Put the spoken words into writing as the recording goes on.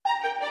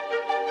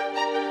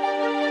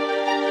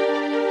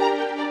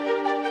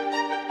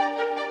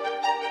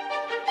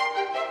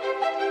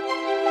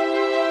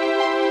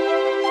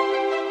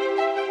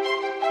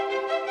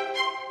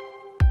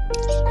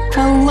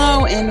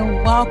and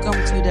welcome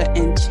to the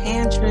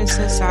Enchantress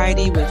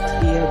Society with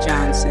Tia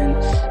Johnson,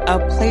 a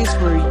place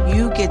where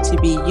you get to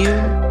be you,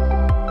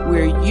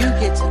 where you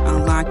get to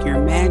unlock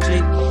your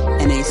magic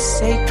in a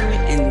sacred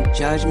and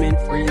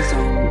judgment-free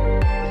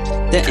zone.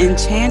 The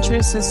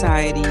Enchantress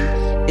Society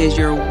is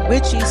your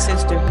witchy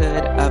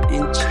sisterhood of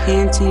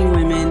enchanting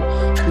women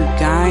who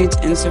guides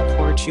and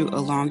supports you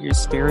along your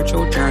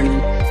spiritual journey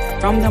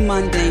from the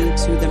mundane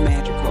to the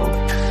magical.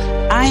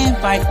 I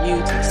invite you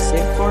to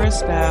sit for a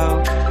spell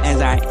as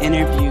I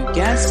interview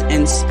guests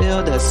and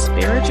spill the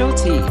spiritual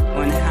tea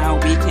on how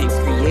we can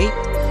create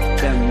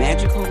the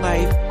magical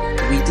life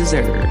we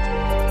deserve.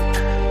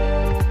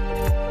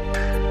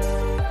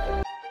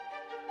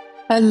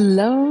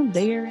 Hello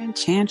there,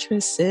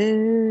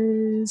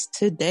 enchantresses.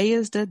 Today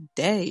is the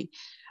day.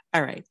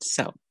 All right,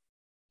 so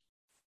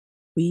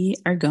we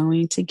are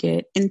going to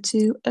get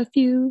into a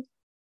few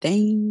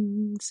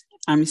things.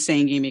 I'm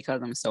singing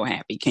because I'm so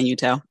happy. Can you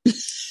tell?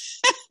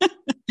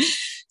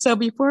 So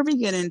before we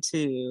get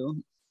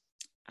into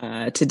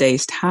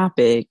today's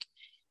topic,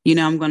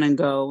 I'm going to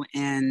go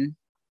and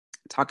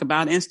talk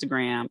about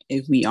Instagram.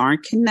 If we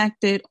aren't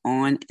connected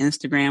on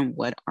Instagram,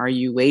 what are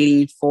you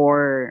waiting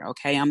for?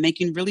 Okay, I'm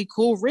making really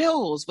cool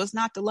reels. What's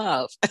not to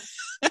love?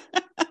 I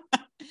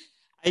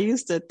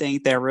used to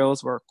think that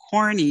reels were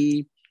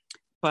corny,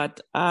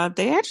 but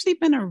they actually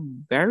been a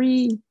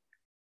very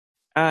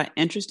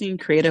interesting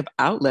creative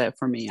outlet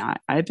for me.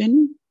 I've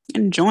been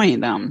enjoying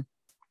them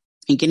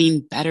and getting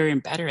better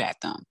and better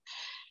at them.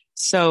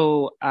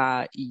 So,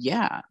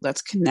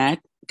 let's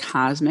connect.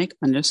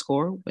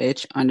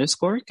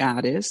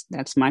 Cosmic_witch_goddess.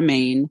 That's my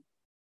main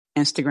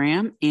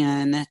Instagram.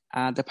 And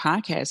the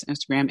podcast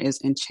Instagram is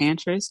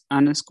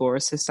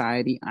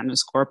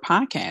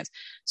Enchantress_Society_podcast.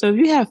 So if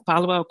you have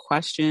follow-up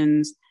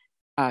questions,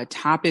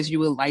 topics you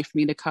would like for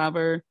me to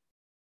cover,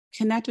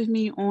 connect with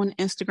me on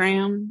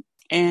Instagram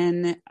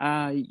and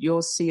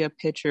you'll see a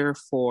picture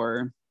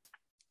for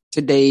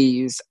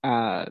today's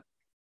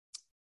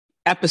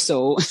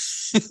episode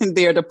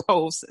there to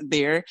post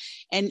there,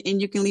 and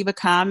you can leave a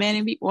comment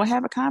and we'll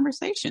have a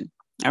conversation.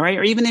 All right.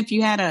 Or even if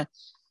you had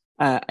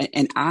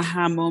an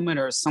aha moment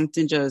or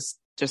something just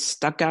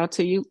stuck out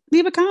to you,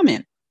 leave a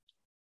comment.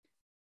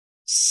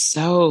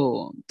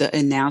 So the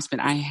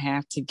announcement, I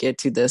have to get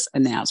to this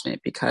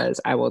announcement because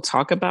I will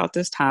talk about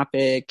this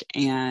topic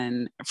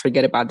and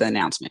forget about the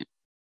announcement.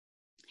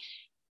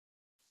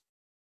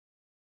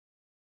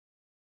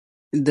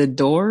 The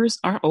doors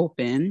are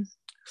open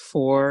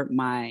for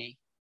my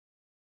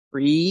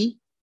free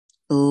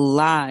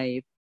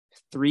live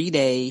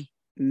 3-day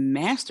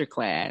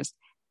masterclass,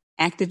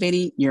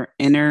 Activating Your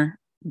Inner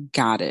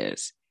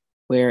Goddess,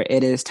 where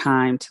it is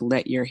time to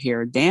let your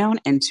hair down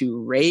and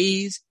to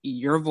raise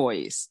your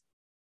voice.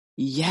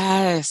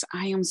 Yes,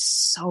 I am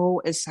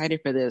so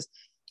excited for this.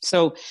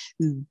 So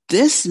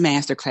this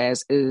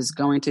masterclass is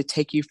going to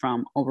take you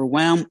from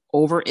overwhelm,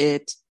 over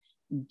it,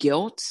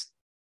 guilt.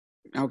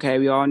 Okay,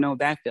 we all know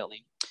that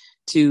feeling.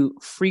 To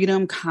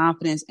freedom,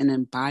 confidence, and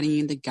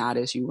embodying the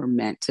goddess you were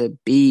meant to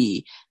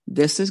be.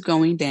 This is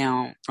going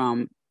down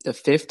from the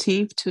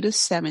 15th to the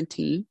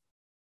 17th.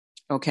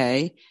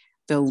 Okay.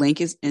 The link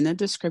is in the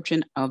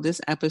description of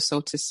this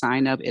episode to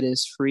sign up. It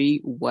is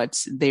free.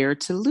 What's there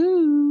to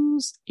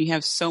lose? You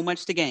have so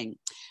much to gain.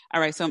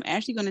 All right. So I'm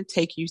actually going to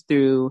take you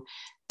through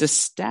the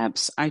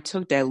steps I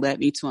took that led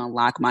me to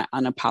unlock my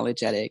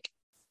unapologetic,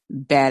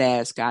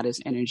 badass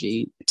goddess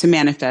energy to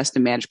manifest the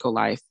magical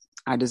life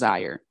I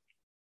desire.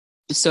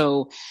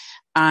 So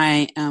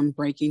I am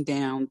breaking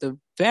down the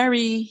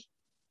very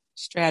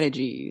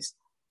strategies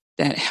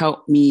that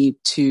help me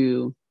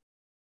to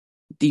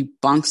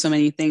debunk so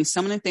many things.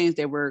 Some of the things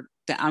that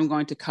I'm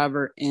going to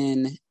cover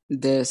in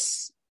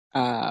this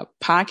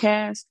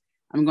podcast,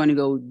 I'm going to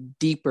go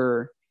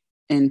deeper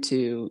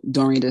into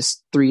during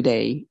this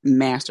 3-day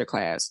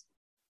masterclass.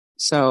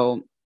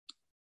 So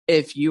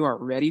if you are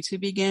ready to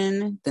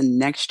begin the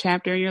next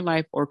chapter in your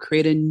life or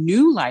create a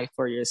new life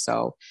for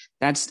yourself,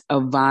 that's a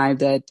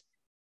vibe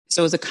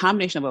so it's a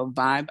combination of a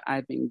vibe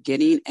I've been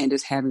getting and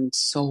just having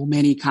so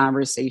many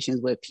conversations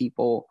with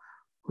people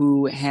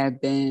who have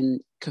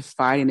been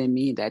confiding in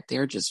me that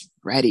they're just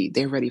ready.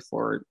 They're ready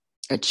for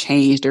a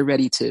change. They're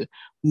ready to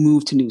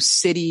move to new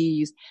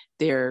cities.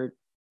 They're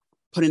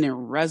putting in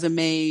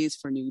resumes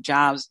for new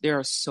jobs. There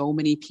are so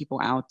many people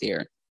out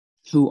there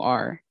who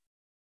are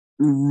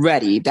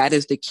ready. That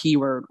is the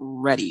keyword,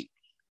 ready.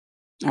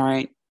 All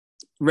right.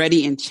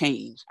 Ready and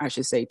change, I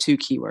should say, 2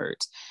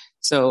 keywords.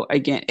 So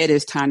again, it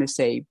is time to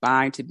say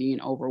bye to being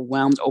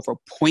overwhelmed over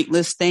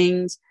pointless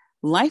things.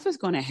 Life is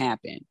going to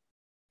happen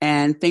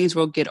and things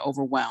will get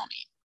overwhelming.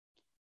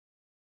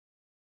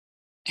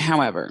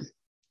 However,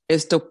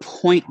 it's the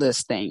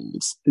pointless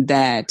things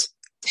that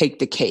take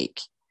the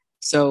cake.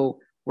 So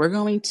we're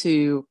going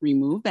to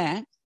remove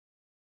that.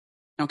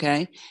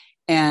 Okay.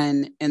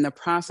 And in the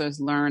process,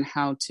 learn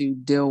how to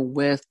deal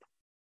with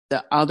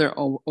the other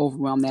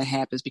overwhelm that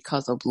happens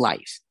because of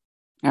life.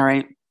 All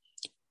right.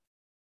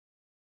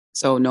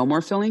 So no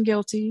more feeling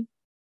guilty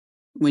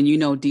when you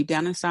know deep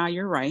down inside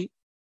you're right.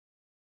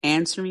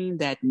 answering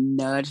that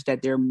nudge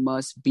that there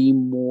must be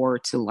more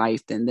to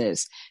life than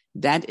this.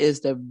 That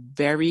is the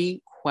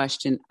very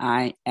question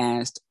I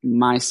asked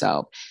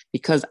myself,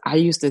 because I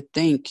used to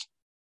think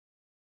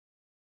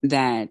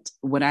that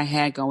what I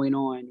had going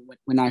on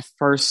when I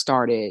first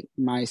started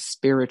my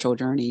spiritual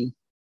journey,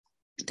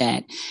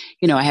 that,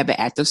 I have an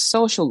active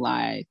social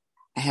life,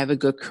 I have a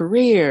good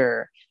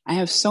career, I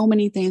have so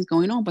many things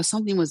going on, but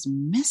something was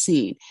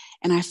missing.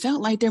 And I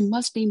felt like there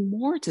must be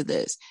more to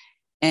this.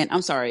 And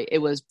I'm sorry, it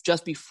was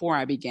just before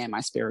I began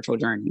my spiritual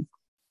journey.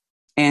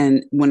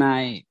 And when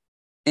I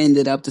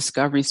ended up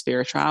discovering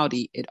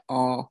spirituality, it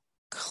all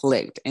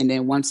clicked. And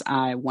then once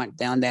I went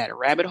down that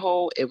rabbit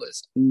hole, it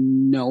was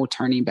no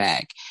turning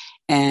back.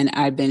 And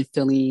I've been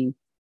feeling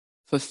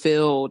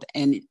fulfilled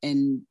and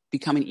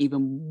becoming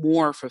even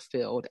more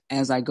fulfilled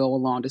as I go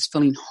along, just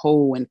feeling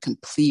whole and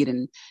complete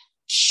and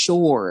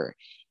sure,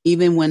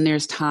 even when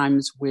there's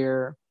times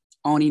where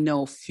I only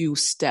know a few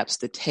steps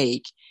to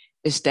take.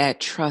 It's that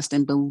trust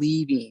and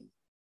believing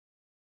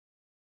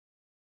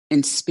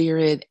in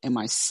spirit and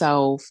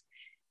myself.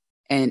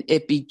 And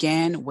it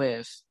began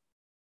with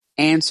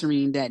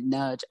answering that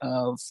nudge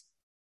of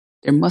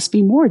there must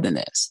be more than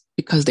this,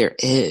 because there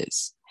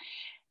is.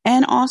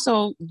 And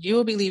also,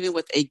 you'll be leaving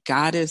with a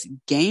goddess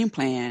game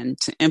plan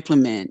to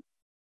implement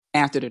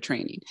after the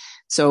training.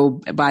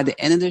 So by the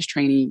end of this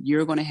training,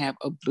 you're going to have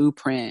a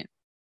blueprint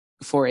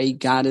for a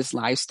goddess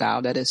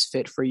lifestyle that is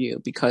fit for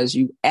you, because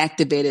you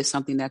activated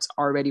something that's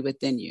already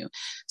within you.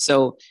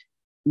 So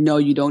no,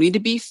 you don't need to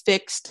be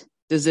fixed.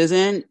 This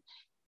isn't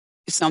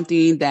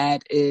something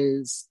that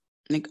is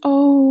like,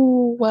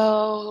 oh,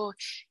 well,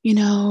 you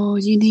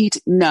need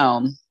to.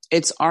 No,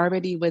 it's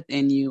already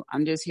within you.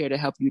 I'm just here to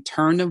help you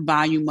turn the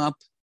volume up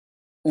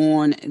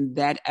on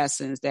that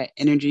essence, that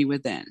energy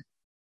within.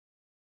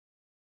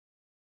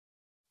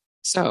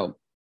 So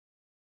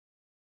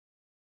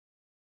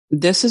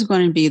this is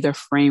going to be the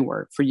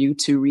framework for you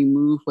to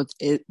remove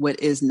what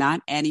is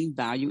not adding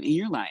value in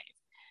your life,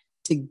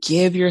 to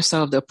give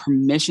yourself the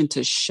permission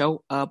to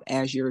show up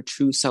as your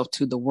true self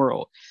to the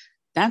world.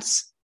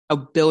 That's a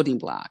building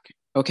block,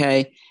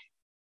 okay?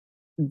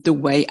 The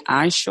way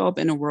I show up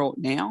in the world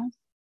now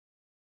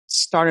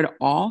started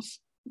off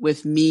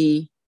with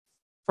me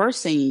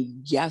first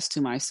saying yes to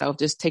myself,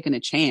 just taking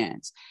a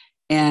chance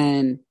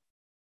and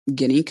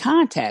getting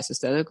contacts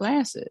instead of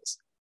glasses.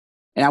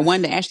 And I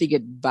wanted to actually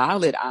get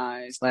violet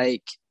eyes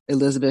like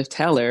Elizabeth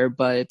Taylor,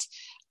 but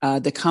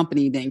the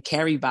company didn't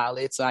carry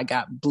violet, so I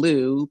got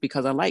blue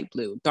because I like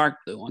blue, dark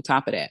blue on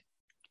top of that.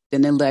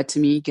 Then it led to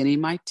me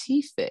getting my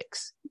teeth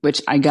fixed,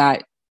 which I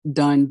got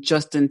done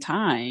just in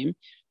time,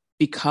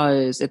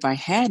 because if I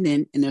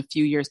hadn't, in a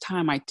few years'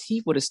 time, my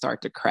teeth would have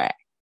started to crack.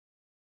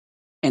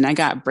 And I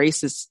got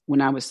braces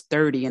when I was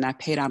 30, and I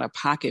paid out of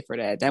pocket for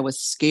that. That was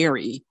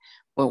scary,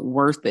 but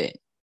worth it.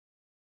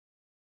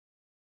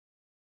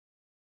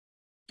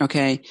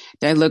 Okay.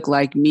 That looked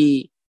like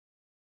me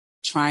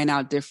trying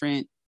out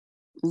different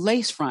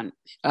lace front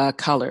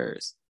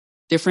colors,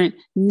 different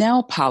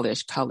nail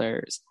polish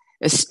colors,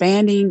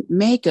 expanding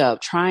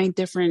makeup, trying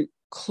different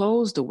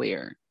clothes to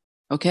wear.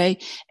 Okay.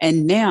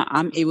 And now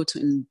I'm able to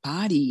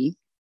embody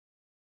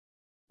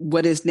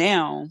what is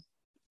now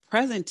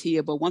present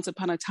Tia, but once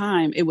upon a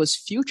time, it was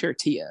future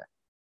Tia.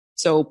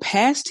 So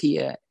past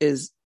Tia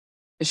is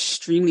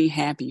extremely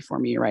happy for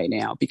me right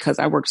now, because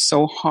I worked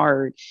so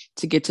hard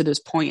to get to this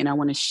point, and I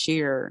want to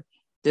share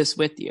this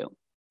with you.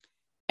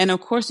 And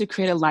of course, to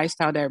create a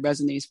lifestyle that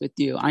resonates with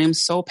you. I am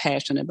so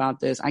passionate about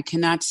this. I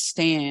cannot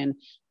stand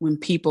when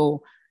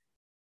people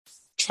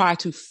try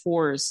to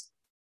force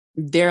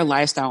their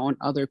lifestyle on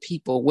other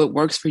people. What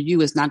works for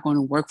you is not going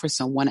to work for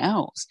someone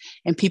else.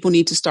 And people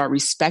need to start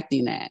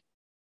respecting that,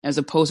 as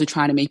opposed to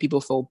trying to make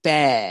people feel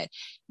bad,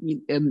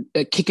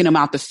 kicking them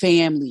out the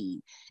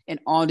family, and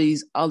all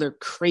these other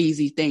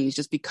crazy things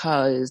just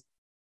because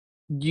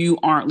you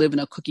aren't living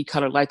a cookie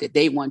cutter life that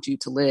they want you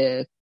to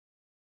live.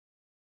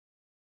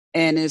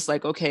 And it's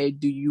like, okay,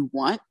 do you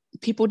want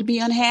people to be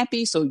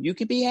unhappy so you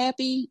can be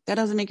happy? That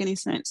doesn't make any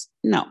sense.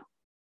 No.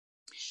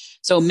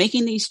 So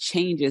making these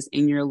changes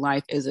in your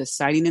life is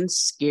exciting and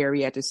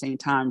scary at the same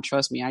time.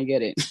 Trust me, I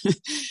get it.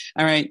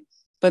 All right.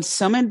 But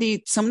some of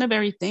the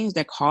very things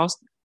that caused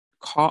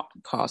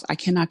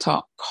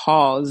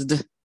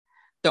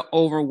the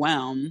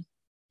overwhelm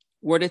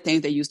were the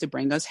things that used to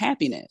bring us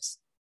happiness.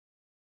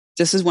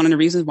 This is one of the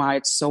reasons why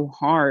it's so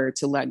hard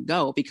to let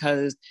go,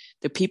 because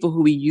the people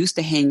who we used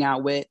to hang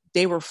out with,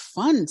 they were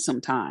fun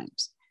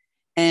sometimes.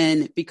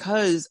 And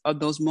because of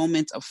those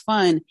moments of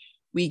fun,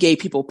 we gave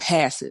people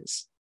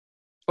passes.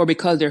 Or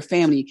because they're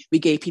family, we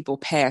gave people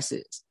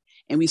passes.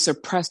 And we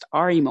suppressed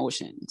our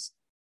emotions.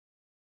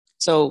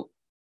 So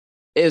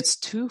it's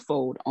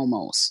twofold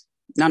almost.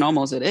 Not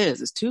almost, it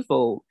is. It's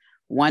twofold.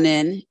 One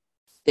end,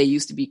 they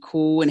used to be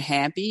cool and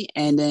happy,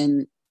 and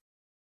then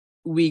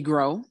we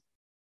grow.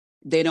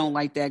 They don't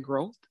like that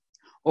growth.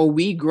 Or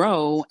we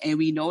grow and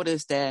we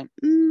notice that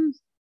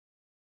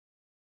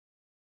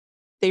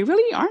they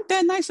really aren't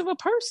that nice of a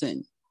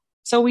person.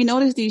 So we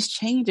notice these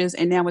changes,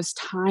 and now it's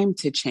time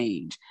to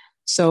change.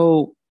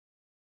 So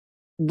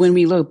when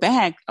we look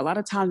back, a lot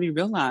of times we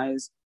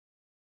realize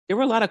there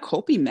were a lot of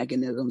coping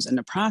mechanisms in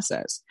the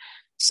process.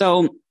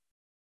 So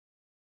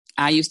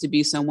I used to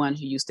be someone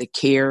who used to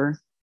care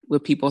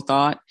what people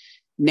thought.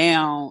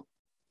 Now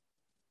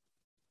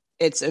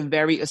it's a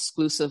very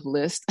exclusive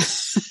list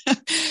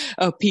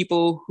of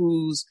people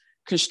whose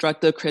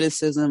constructive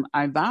criticism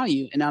I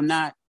value. And I'm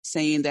not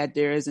saying that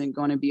there isn't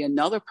going to be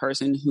another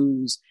person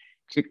whose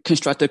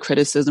constructive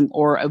criticism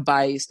or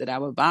advice that I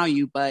would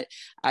value, but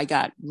I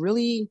got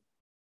really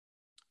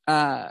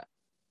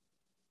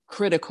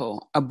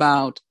critical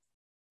about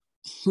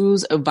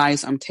whose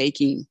advice I'm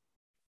taking,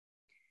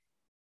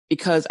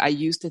 because I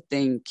used to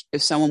think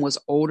if someone was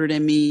older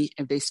than me,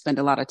 if they spent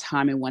a lot of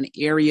time in one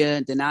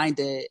area than I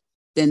did,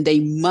 then they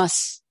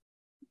must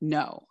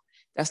know.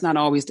 That's not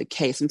always the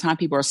case. Sometimes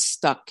people are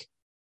stuck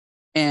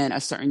in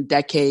a certain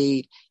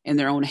decade in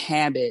their own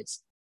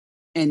habits.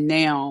 And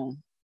now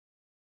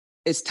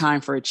it's time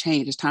for a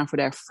change. It's time for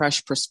that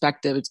fresh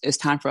perspective. It's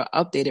time for an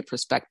updated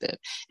perspective.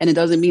 And it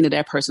doesn't mean that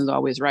that person's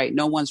always right.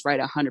 No one's right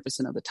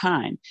 100% of the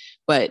time.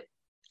 But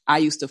I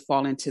used to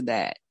fall into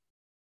that.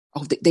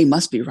 Oh, they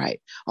must be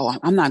right. Oh,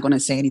 I'm not going to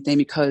say anything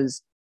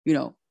because, you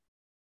know,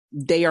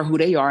 they are who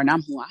they are and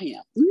I'm who I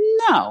am.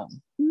 No.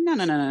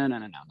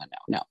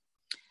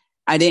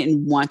 I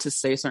didn't want to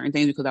say certain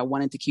things because I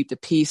wanted to keep the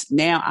peace.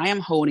 Now I am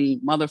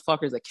holding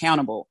motherfuckers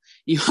accountable.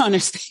 You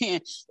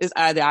understand? It's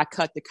either I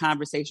cut the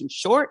conversation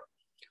short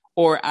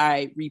or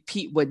I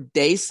repeat what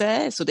they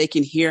said so they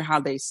can hear how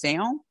they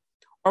sound,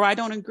 or I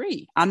don't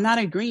agree. I'm not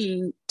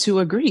agreeing to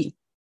agree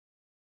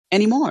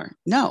anymore.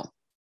 No,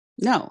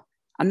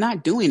 I'm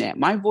not doing that.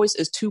 My voice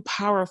is too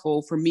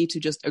powerful for me to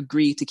just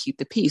agree to keep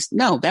the peace.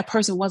 No, that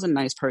person was a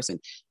nice person.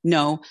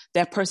 No,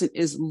 that person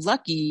is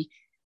lucky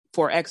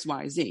for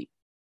XYZ.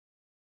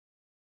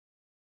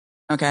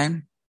 Okay.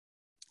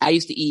 I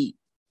used to eat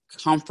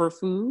comfort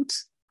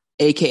foods,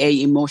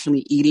 AKA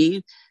emotionally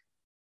eating.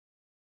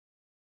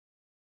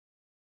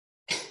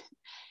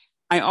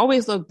 I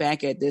always look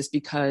back at this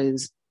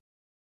because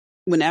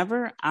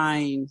whenever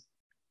I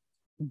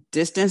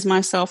distance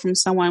myself from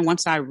someone,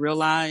 once I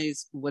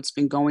realize what's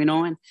been going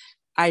on,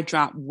 I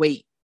drop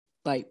weight,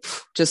 like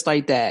just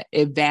like that.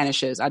 It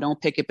vanishes. I don't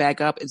pick it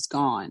back up. It's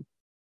gone.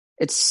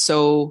 It's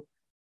so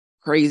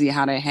crazy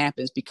how that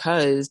happens,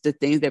 because the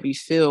things that we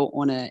feel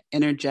on an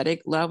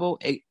energetic level,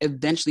 it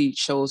eventually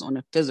shows on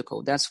the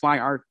physical. That's why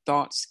our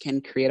thoughts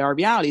can create our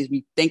realities.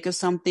 We think of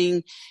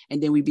something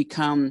and then we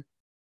become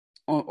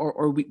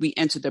or we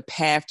enter the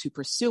path to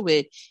pursue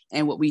it,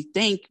 and what we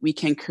think we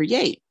can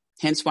create.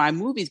 Hence why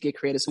movies get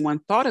created. Someone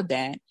thought of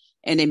that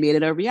and they made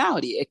it a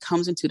reality. It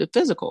comes into the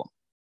physical.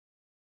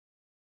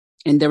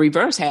 And the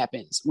reverse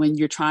happens. When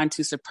you're trying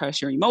to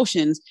suppress your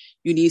emotions,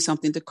 you need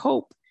something to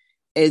cope.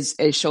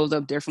 It shows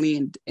up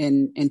differently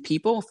in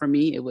people. For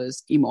me, it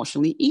was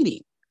emotionally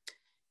eating.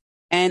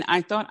 And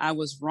I thought I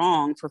was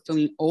wrong for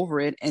feeling over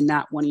it and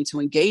not wanting to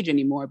engage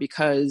anymore,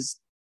 because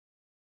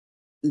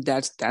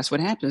that's what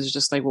happens. It's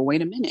just like, well,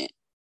 wait a minute.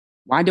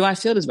 Why do I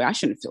feel this way? I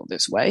shouldn't feel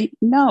this way.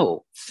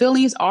 No,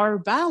 feelings are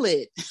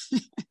valid.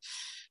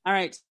 All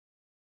right.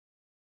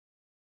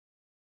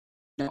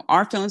 No,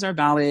 our feelings are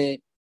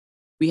valid.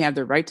 We have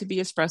the right to be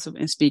expressive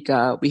and speak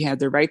up. We have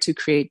the right to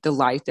create the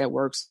life that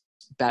works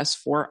best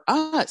for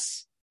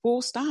us.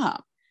 Full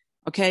stop.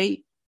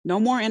 Okay. No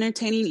more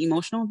entertaining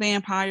emotional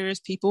vampires,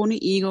 people in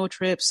the ego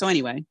trip. So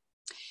anyway,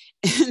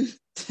 in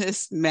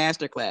this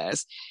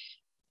masterclass,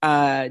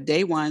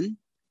 day one,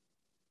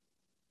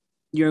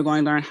 you're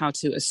going to learn how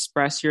to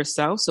express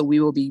yourself. So we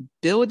will be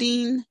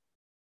we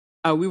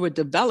will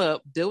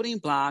develop building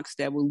blocks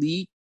that will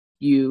lead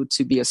you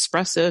to be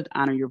expressive,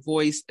 honor your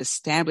voice,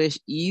 establish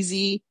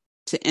easy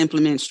to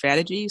implement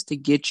strategies to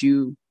get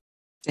you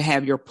to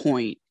have your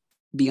point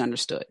be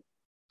understood.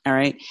 All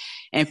right.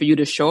 And for you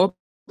to show up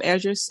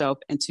as yourself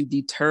and to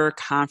deter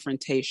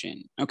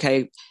confrontation.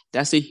 Okay.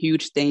 That's a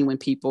huge thing when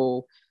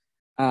people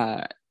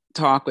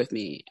talk with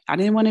me. I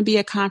didn't want to be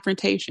a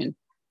confrontation.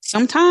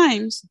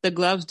 Sometimes the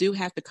gloves do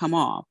have to come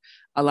off.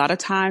 A lot of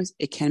times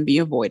it can be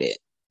avoided.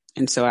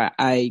 And so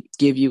I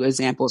give you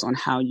examples on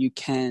how you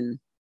can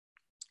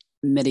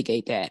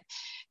mitigate that.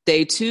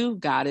 Day two,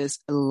 Goddess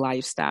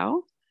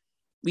lifestyle.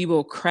 We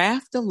will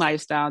craft the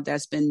lifestyle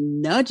that's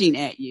been nudging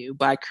at you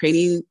by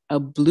creating a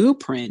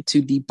blueprint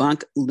to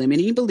debunk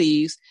limiting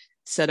beliefs,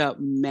 set up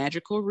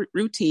magical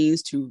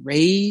routines to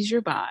raise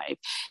your vibe,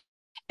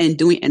 and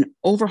doing an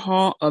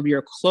overhaul of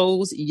your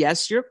clothes.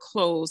 Yes, your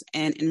clothes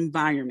and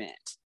environment.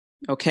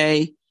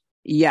 Okay.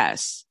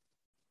 Yes.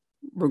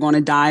 We're going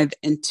to dive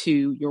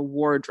into your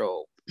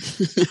wardrobe.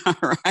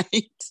 All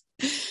right.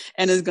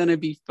 And it's going to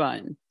be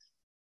fun.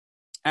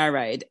 All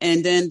right.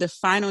 And then the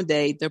final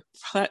day, the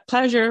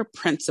pleasure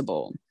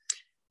principle.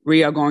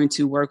 We are going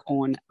to work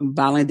on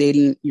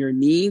validating your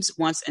needs,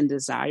 wants, and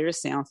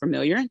desires. Sound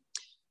familiar?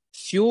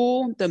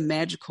 Fuel the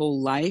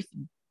magical life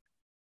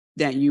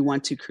that you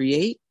want to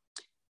create.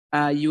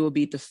 You will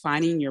be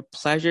defining your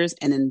pleasures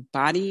and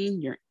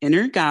embodying your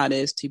inner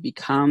goddess to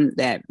become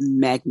that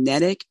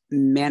magnetic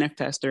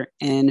manifester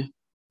and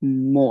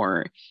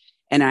more.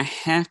 And I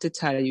have to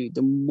tell you,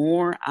 the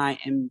more I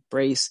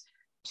embrace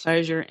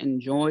pleasure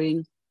and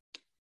joy,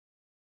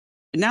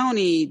 not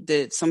only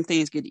did some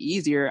things get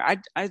easier,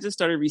 I just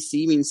started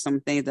receiving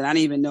some things that I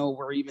didn't even know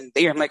were even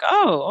there. I'm like,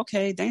 oh,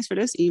 okay, thanks for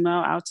this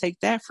email. I'll take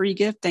that free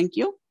gift. Thank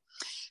you.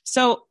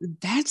 So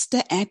that's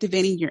the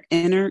Activating Your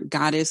Inner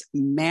Goddess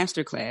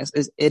Masterclass.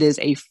 It is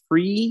a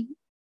free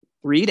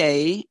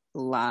 3-day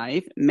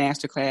live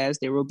masterclass.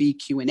 There will be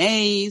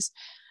Q&As.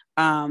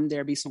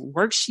 There'll be some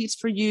worksheets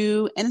for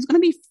you, and it's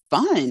going to be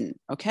fun.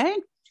 Okay.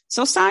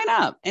 So sign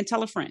up and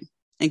tell a friend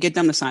and get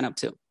them to sign up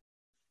too.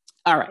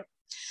 All right.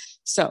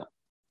 So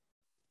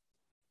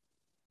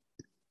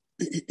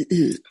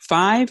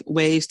 5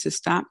 ways to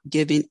stop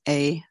giving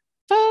a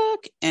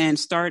fuck and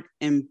start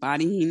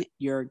embodying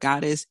your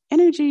goddess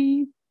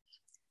energy.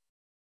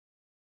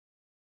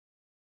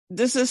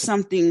 This is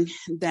something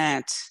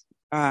that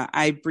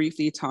I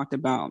briefly talked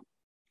about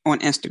on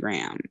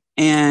Instagram.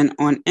 And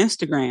on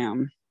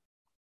Instagram,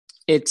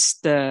 it's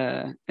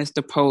the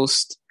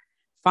post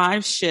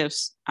 5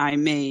 shifts I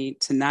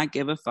made to not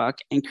give a fuck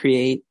and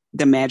create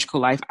the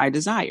magical life I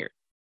desire.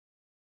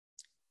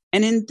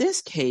 And in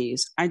this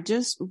case, I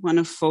just want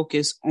to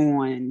focus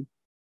on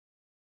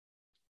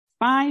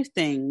 5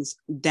 things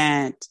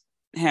that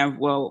have,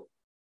 well,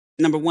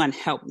 number one,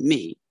 helped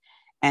me.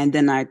 And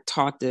then I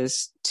taught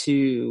this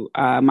to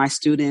my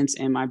students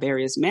in my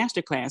various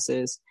master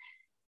classes.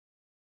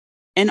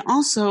 And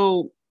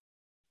also,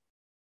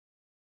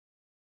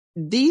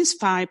 these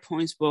 5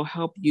 points will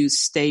help you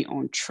stay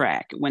on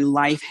track when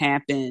life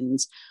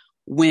happens,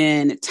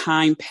 when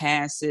time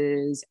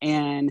passes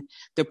and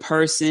the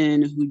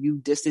person who you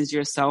distance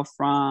yourself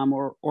from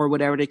or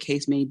whatever the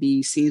case may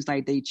be seems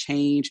like they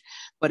change,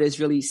 but it's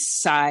really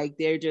psych.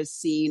 They're just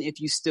seeing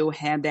if you still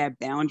have that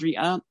boundary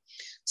up.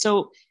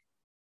 So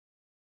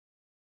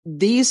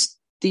these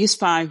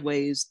 5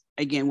 ways,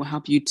 again, will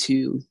help you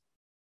to,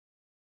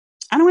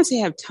 I don't want to say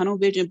have tunnel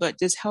vision, but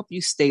just help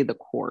you stay the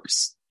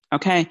course.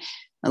 Okay,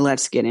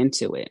 let's get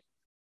into it.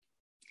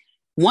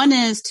 One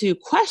is to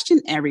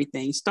question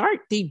everything. Start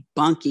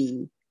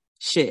debunking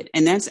shit.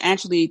 And that's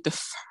actually the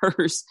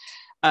first,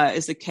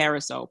 is a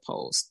carousel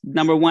post.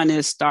 Number one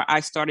is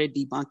I started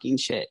debunking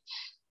shit.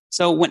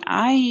 So when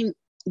I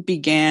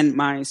began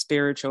my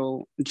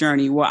spiritual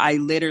journey, well, I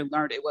later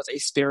learned it was a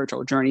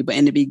spiritual journey, but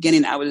in the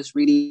beginning, I was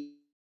reading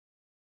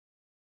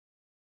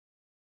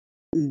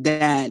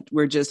that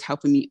were just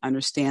helping me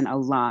understand a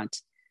lot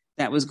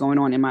that was going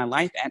on in my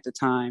life at the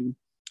time.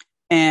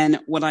 And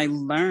what I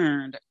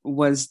learned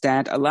was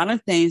that a lot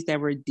of things that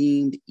were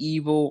deemed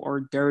evil or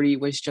dirty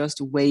was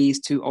just ways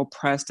to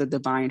oppress the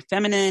divine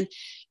feminine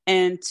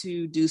and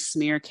to do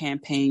smear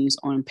campaigns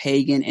on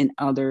pagan and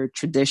other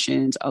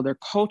traditions, other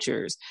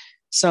cultures.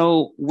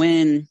 So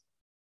when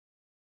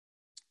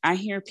I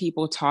hear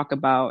people talk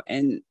about,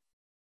 and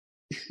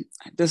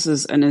this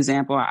is an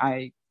example,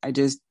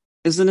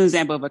 it's an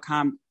example of a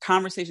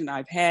conversation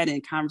I've had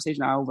and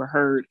conversation I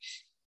overheard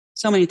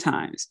so many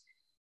times.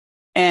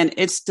 And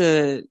it's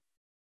the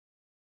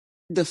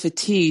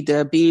fatigue,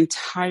 the being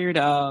tired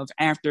of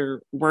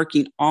after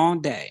working all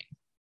day.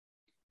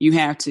 You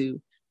have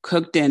to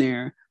cook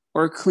dinner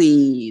or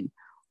clean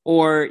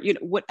or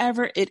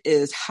whatever it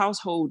is,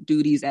 household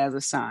duties as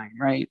a sign,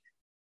 right?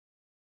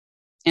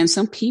 And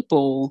some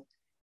people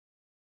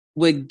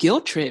would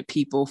guilt trip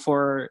people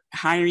for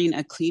hiring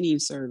a cleaning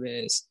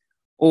service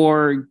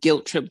or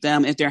guilt trip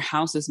them if their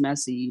house is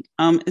messy.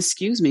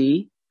 Excuse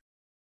me.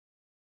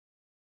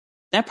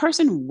 That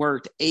person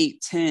worked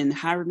 8, 10,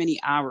 however many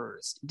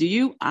hours. Do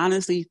you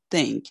honestly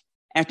think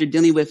after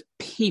dealing with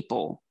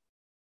people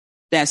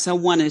that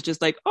someone is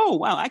just like, oh,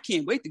 wow, I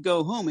can't wait to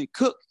go home and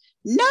cook?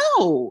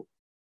 No.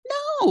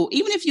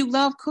 Even if you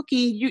love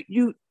cooking,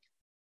 you,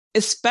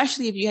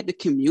 especially if you had to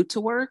commute to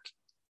work,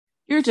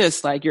 you're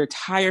just like, you're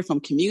tired from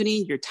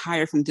commuting. You're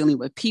tired from dealing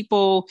with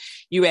people.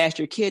 You asked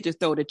your kid to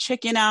throw the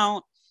chicken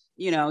out,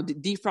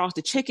 defrost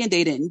the chicken.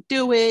 They didn't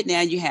do it. Now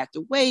you have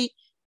to wait.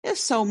 There's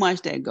so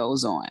much that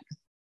goes on.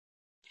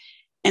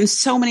 And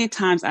so many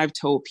times I've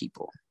told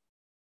people,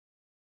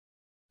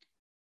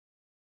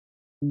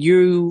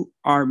 you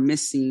are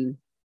missing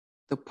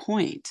the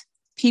point.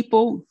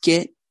 People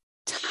get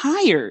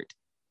tired.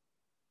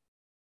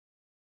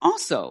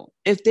 Also,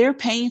 if they're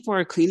paying for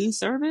a cleaning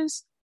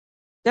service,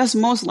 that's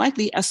most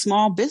likely a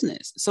small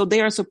business. So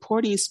they are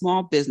supporting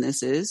small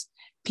businesses.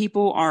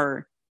 People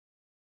are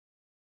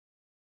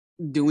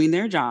doing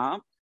their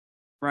job,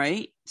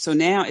 right? So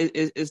now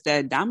it's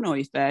that domino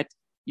effect.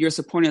 You're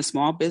supporting a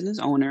small business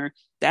owner.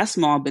 That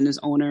small business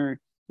owner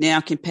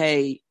now can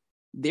pay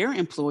their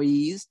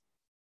employees.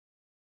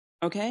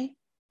 Okay.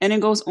 And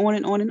it goes on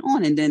and on and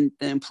on. And then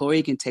the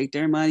employee can take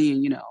their money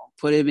and,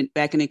 put it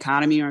back in the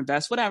economy or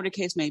invest, whatever the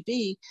case may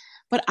be.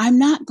 But I'm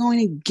not going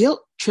to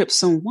guilt trip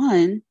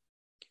someone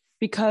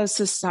because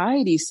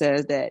society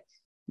says that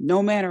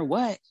no matter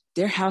what,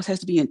 their house has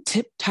to be in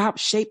tip top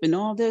shape and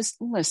all this.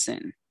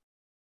 Listen,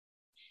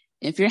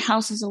 if your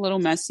house is a little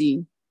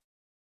messy,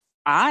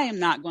 I am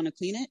not going to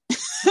clean it.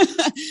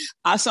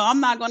 So I'm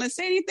not going to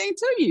say anything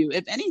to you.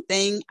 If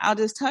anything, I'll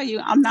just tell you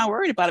I'm not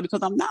worried about it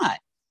because I'm not.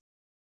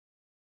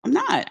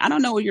 I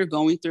don't know what you're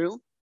going through.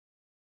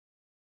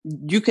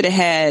 You could have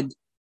had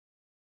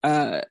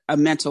a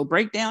mental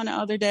breakdown the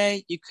other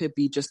day. You could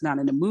be just not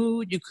in the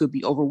mood. You could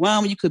be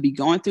overwhelmed. You could be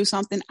going through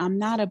something. I'm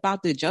not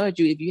about to judge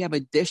you if you have a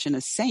dish in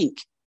a sink.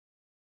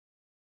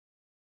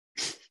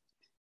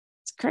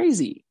 It's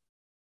crazy.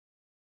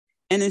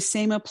 And the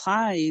same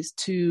applies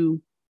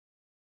to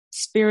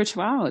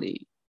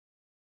spirituality.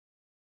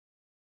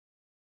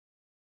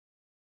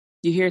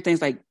 You hear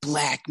things like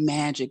black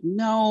magic.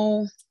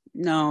 No.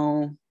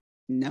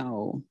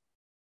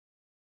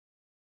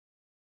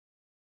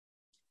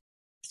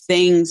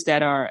 Things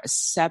that are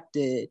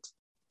accepted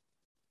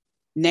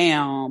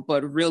now,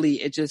 but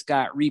really it just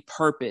got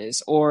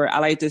repurposed. Or I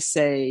like to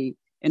say,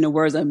 in the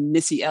words of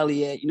Missy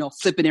Elliott,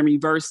 flip it and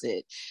reverse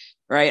it,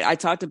 right? I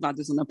talked about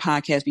this on the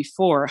podcast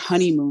before,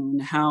 honeymoon,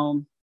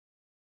 how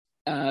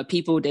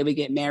people, they would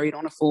get married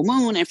on a full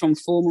moon, and from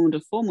full moon to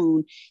full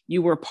moon,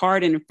 you were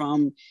pardoned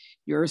from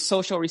your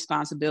social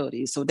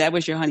responsibilities. So that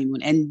was your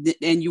honeymoon. And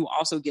you were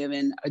also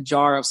given a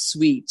jar of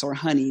sweets or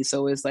honey.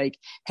 So it's like,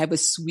 have a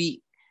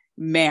sweet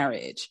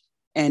marriage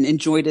and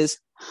enjoy this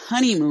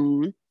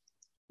honeymoon.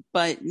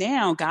 But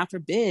now, God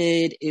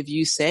forbid, if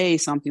you say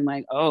something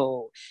like,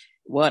 oh,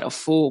 what a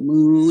full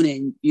moon,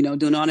 and,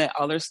 doing all that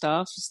other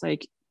stuff, it's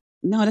like,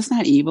 no, that's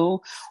not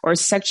evil. Or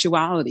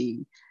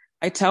sexuality.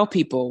 I tell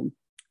people,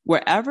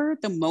 wherever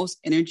the most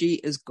energy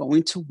is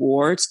going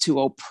towards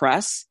to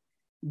oppress,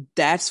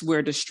 that's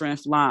where the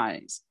strength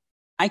lies.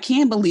 I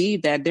can't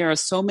believe that there are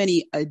so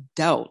many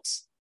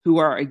adults who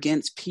are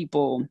against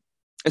people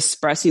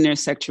expressing their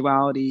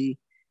sexuality.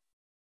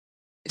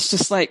 It's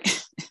just like,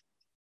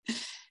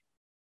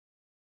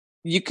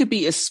 you could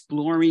be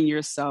exploring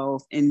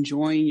yourself,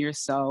 enjoying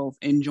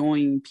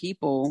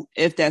people,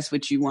 if that's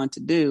what you want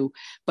to do.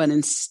 But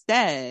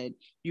instead,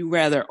 you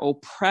rather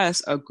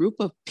oppress a group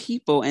of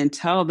people and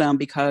tell them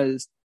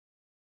because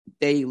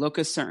they look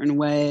a certain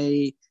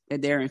way,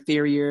 that they're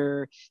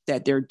inferior,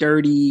 that they're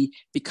dirty,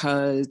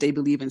 because they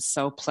believe in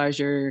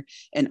self-pleasure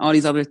and all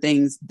these other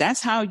things.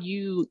 That's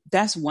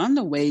one of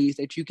the ways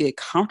that you get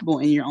comfortable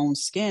in your own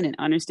skin and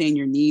understand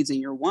your needs and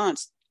your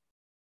wants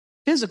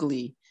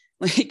physically.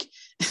 Like,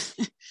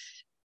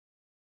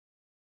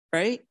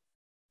 right?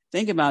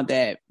 Think about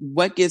that.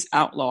 What gets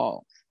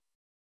outlawed?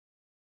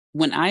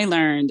 When I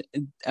learned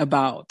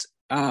about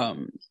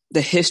the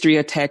history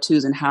of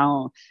tattoos and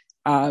how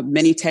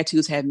many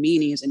tattoos have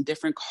meanings in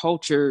different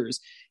cultures,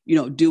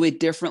 do it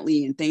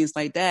differently and things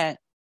like that,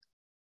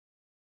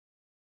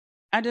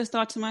 I just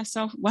thought to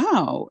myself,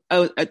 wow,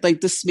 like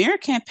the smear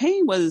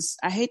campaign was,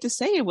 I hate to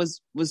say it,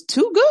 was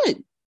too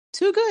good.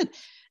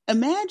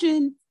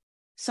 Imagine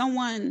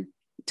someone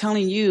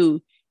telling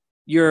you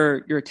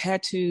your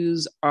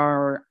tattoos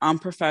are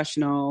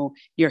unprofessional,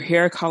 your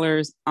hair color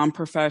is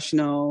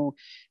unprofessional,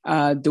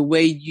 the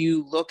way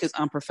you look is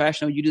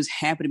unprofessional. You just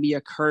happen to be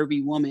a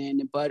curvy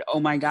woman, but oh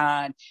my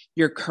God,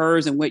 your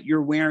curves and what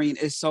you're wearing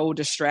is so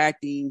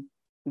distracting.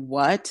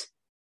 What?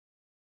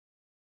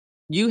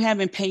 You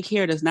having pink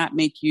hair does not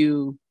make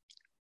you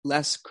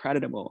less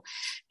creditable.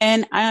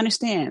 And I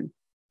understand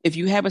if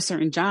you have a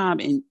certain job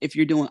and if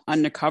you're doing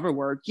undercover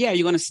work, yeah,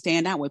 you're going to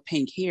stand out with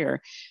pink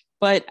hair.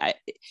 But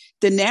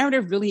the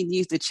narrative really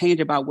needs to change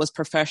about what's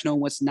professional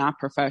and what's not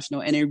professional.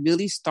 And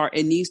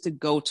it needs to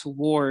go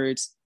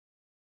towards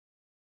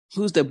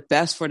who's the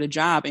best for the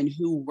job and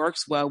who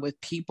works well with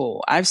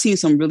people. I've seen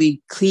some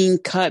really clean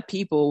cut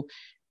people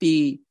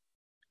be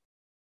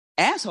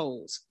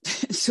assholes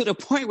to the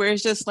point where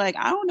it's just like,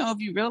 I don't know if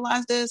you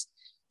realize this,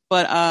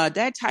 but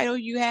that title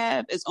you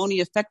have is only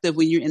effective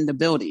when you're in the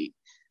building.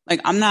 Like,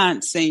 I'm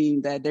not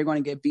saying that they're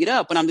going to get beat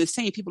up, but I'm just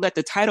saying people let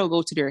the title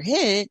go to their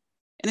head.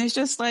 And it's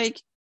just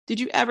like, did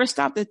you ever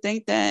stop to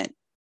think that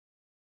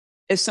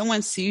if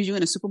someone sees you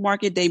in a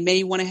supermarket, they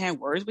may want to have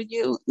words with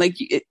you?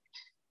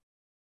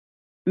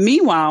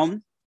 Meanwhile,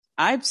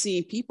 I've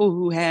seen people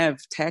who have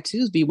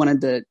tattoos be one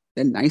of the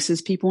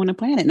nicest people on the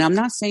planet. Now, I'm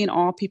not saying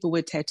all people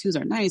with tattoos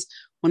are nice.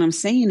 What I'm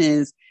saying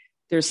is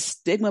there's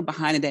stigma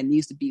behind it that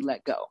needs to be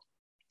let go.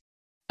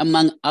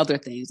 Among other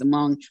things,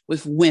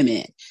 with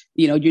women,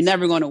 you're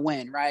never going to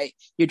win, right?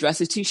 Your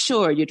dress is too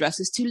short. Your dress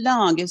is too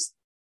long.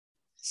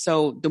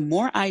 So the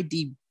more I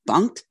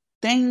debunked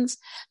things,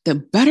 the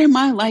better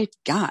my life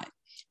got,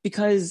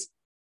 because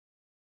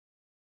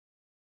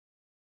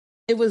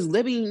it was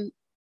living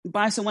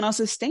by someone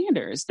else's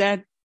standards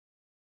that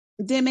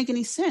didn't make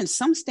any sense.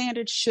 Some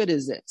standards should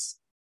exist,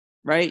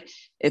 right?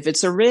 If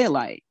it's a red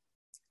light,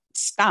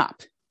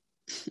 stop.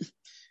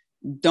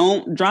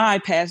 Don't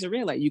drive past a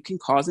red light. You can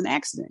cause an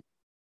accident.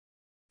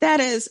 That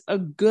is a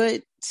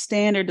good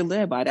standard to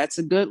live by. That's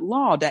a good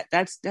law.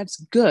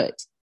 That's good.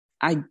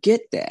 I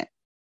get that.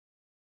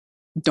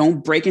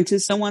 Don't break into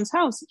someone's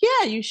house.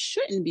 Yeah, you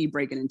shouldn't be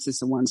breaking into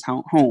someone's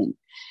home.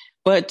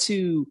 But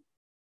to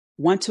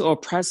want to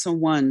oppress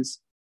someone's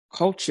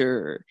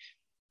culture,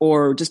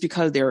 or just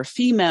because they're a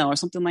female or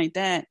something like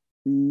that,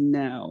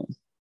 no.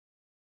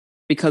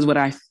 Because what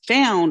I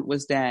found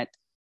was that,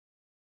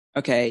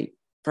 okay,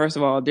 first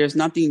of all, there's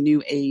nothing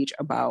new age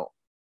about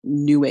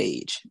new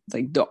age.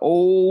 Like the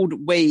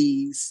old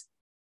ways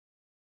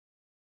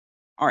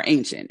are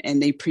ancient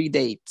and they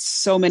predate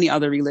so many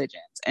other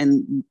religions.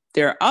 And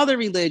there are other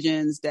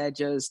religions that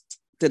just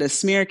did a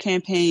smear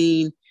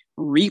campaign,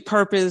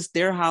 repurposed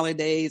their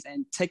holidays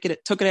and took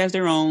it as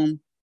their own,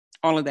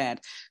 all of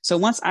that. So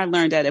once I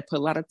learned that, it put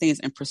a lot of things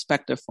in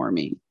perspective for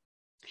me.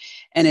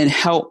 And it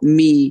helped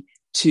me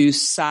to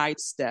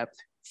sidestep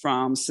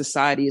from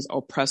society's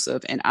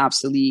oppressive and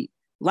obsolete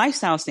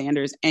lifestyle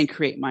standards and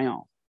create my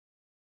own.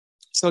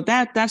 So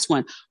that's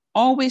one.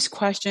 Always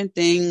question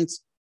things.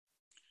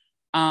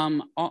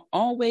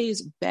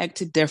 Always beg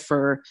to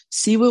differ.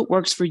 See what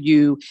works for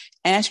you.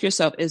 Ask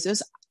yourself, is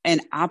this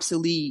an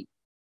obsolete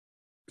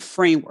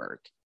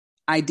framework,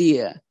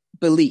 idea,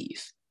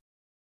 belief?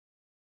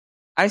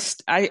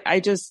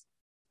 I just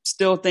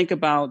still think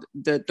about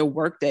the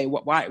workday.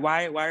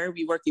 Why are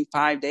we working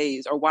 5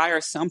 days, or why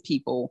are some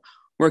people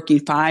working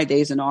 5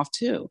 days and off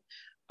too?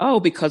 Oh,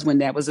 because when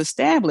that was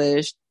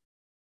established,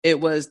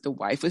 it was the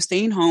wife was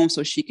staying home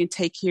so she can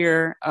take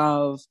care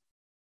of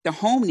the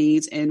home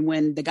needs. And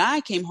when the guy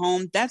came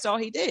home, that's all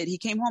he did. He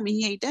came home and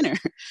he ate dinner,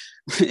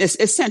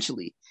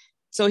 essentially.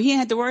 So he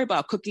had to worry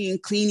about cooking,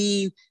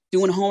 cleaning,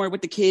 doing homework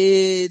with the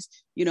kids,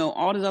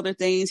 all those other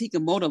things. He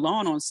could mow the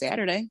lawn on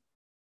Saturday.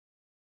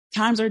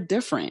 Times are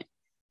different.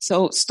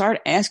 So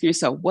start asking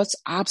yourself, what's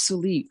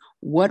obsolete?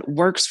 What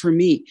works for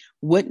me?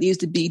 What needs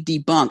to be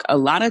debunked? A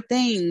lot of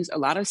things, a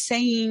lot of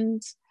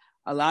sayings,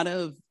 a lot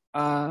of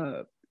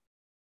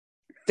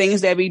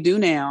things that we do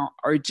now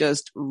are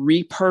just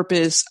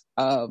repurposing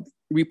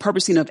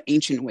of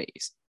ancient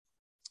ways.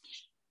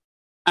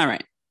 All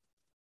right.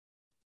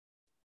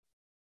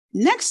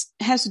 Next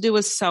has to do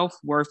with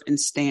self-worth and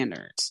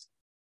standards.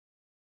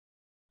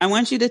 I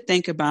want you to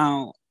think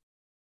about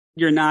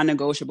your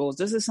non-negotiables.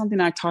 This is something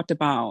I talked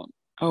about,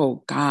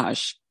 oh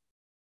gosh,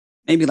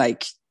 maybe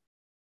like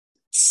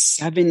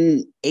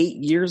 7-8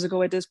 years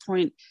ago at this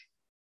point.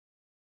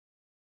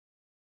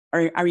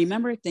 I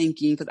remember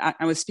thinking, because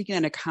I was speaking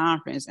at a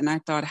conference and I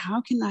thought,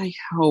 how can I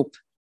help?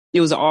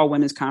 It was an all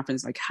women's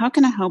conference. Like, how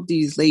can I help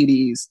these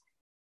ladies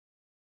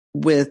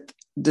with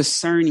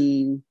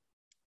discerning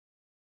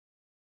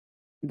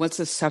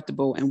what's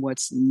acceptable and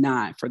what's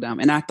not for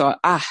them? And I thought,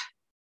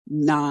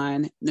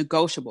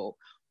 non-negotiable.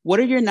 What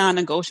are your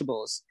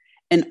non-negotiables?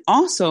 And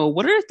also,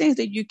 what are the things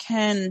that you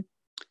can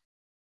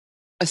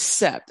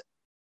accept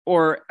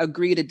or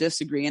agree to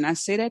disagree? And I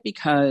say that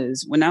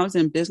because when I was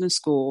in business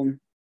school,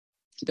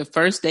 the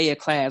first day of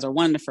class, or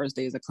one of the first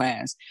days of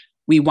class,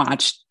 we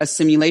watched a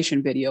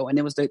simulation video, and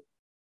it was the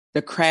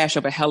crash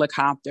of a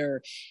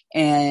helicopter.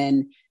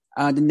 And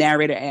the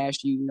narrator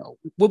asked you,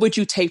 what would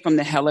you take from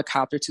the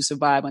helicopter to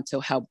survive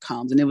until help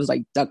comes? And it was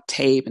like duct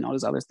tape and all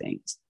those other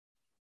things.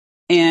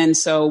 And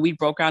so we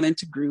broke out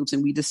into groups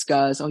and we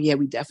discussed, oh yeah,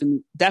 we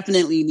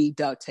definitely need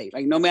duct tape.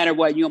 Like no matter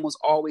what, you almost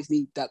always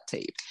need duct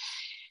tape.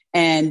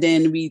 And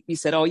then we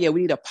said, oh yeah,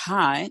 we need a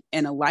pot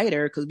and a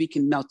lighter because we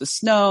can melt the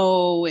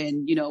snow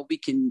and, we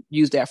can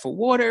use that for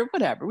water,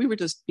 whatever. We were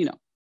just,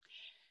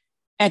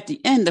 At the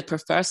end, the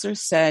professor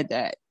said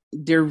that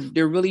there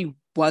really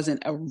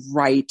wasn't a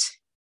right,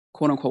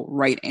 quote unquote,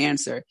 right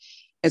answer.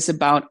 It's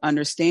about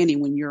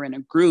understanding when you're in a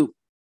group,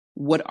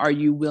 what are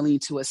you willing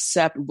to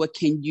accept? What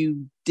can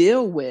you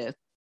deal with?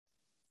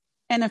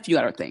 And a few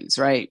other things,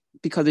 right?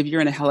 Because if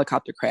you're in a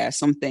helicopter crash,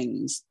 some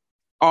things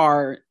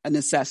are a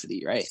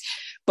necessity, right?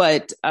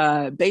 But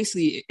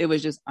basically, it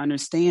was just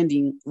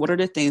understanding what are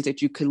the things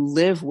that you could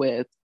live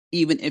with,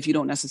 even if you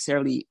don't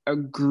necessarily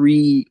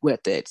agree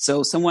with it.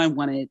 So someone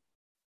wanted,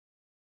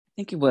 I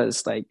think it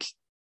was like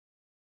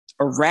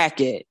a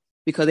racket,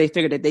 because they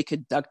figured that they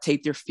could duct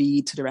tape their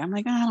feet to the racket. I'm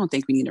like, I don't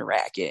think we need a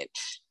racket,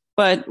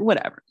 but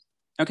whatever.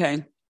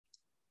 Okay.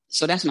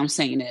 So that's what I'm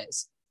saying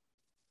is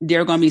there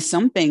are going to be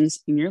some things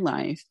in your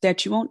life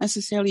that you won't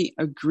necessarily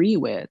agree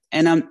with.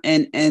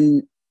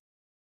 And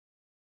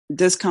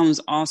this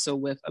comes also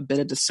with a bit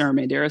of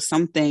discernment. There are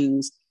some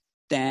things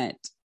that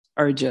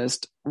are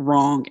just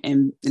wrong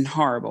and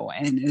horrible.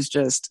 And it's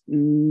just,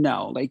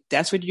 no, like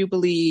that's what you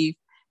believe.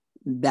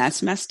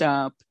 That's messed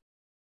up.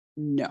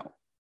 No.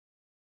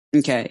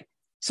 Okay.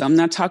 So I'm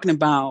not talking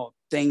about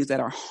things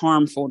that are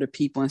harmful to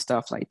people and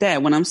stuff like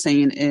that. What I'm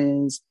saying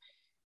is,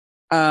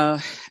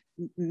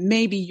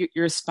 maybe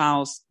your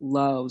spouse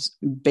loves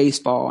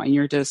baseball and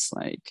you're just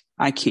like,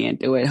 I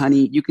can't do it,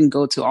 honey. You can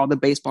go to all the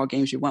baseball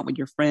games you want with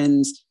your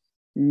friends.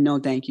 No,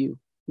 thank you.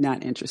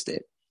 Not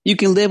interested. You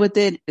can live with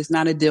it. It's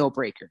not a deal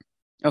breaker.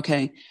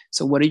 Okay.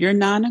 So what are your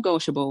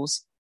non-negotiables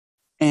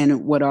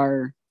and what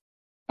are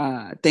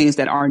things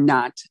that are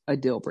not a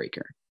deal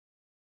breaker?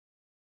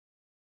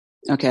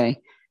 Okay.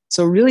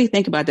 So really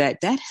think about that.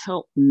 That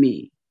helped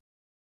me.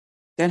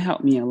 That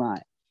helped me a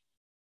lot.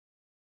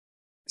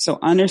 So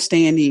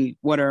understanding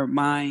what are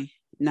my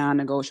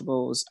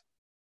non-negotiables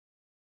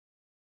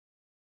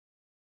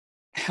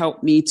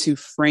helped me to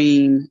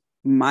frame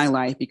my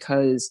life,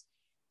 because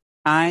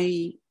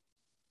I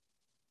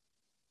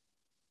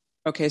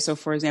Okay, so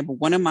for example,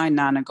 one of my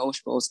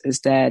non-negotiables is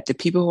that the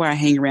people who I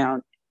hang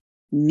around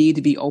need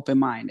to be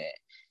open-minded.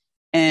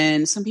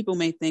 And some people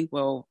may think,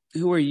 well,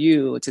 who are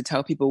you to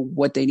tell people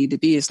what they need to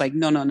be? It's like,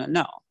 no, no, no,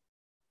 no.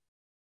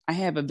 I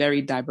have a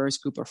very diverse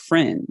group of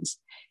friends.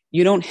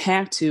 You don't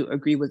have to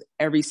agree with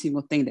every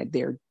single thing that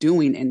they're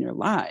doing in their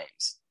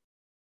lives.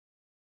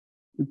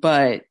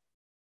 But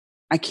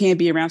I can't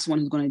be around someone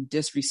who's going to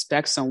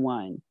disrespect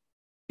someone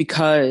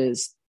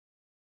because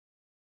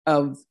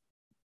of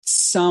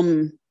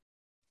some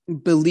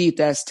belief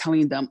that's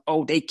telling them,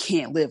 oh, they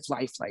can't live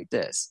life like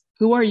this.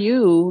 Who are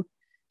you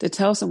to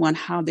tell someone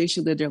how they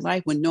should live their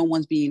life when no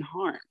one's being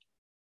harmed?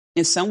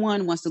 If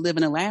someone wants to live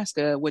in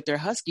Alaska with their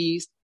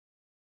huskies,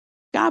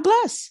 God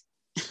bless.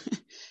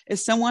 If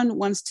someone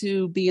wants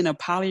to be in a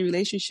poly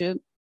relationship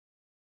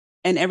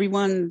and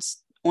everyone's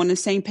on the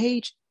same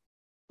page,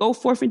 go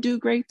forth and do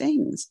great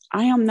things.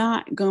 I am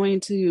not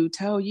going to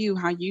tell you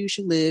how you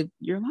should live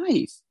your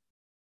life.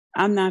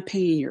 I'm not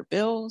paying your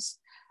bills.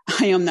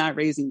 I am not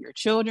raising your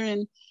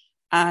children.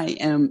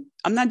 I'm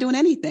not doing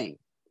anything.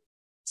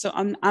 So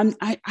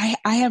I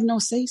have no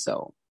say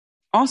so.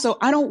 Also,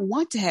 I don't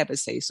want to have a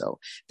say so.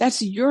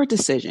 That's your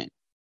decision.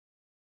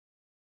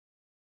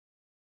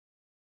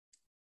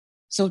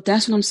 So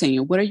that's what I'm saying.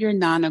 What are your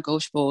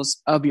non-negotiables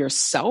of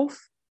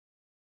yourself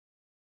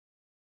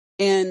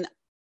and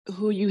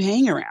who you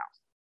hang around?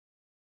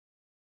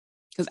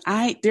 Because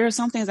there are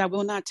some things I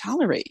will not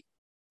tolerate.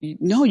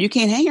 No, you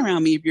can't hang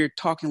around me if you're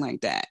talking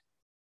like that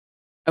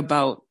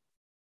about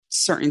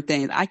certain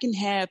things. I can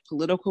have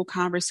political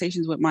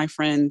conversations with my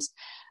friends.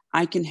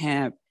 I can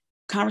have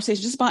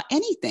conversations just about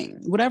anything,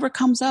 whatever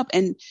comes up.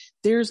 And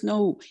there's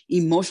no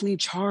emotionally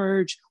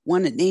charged,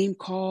 one to name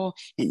call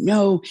and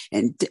no.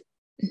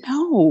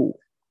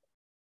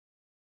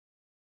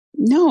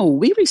 No,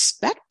 we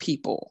respect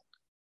people.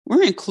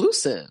 We're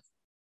inclusive.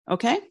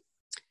 Okay.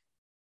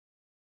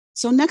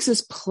 So next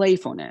is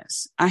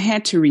playfulness. I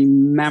had to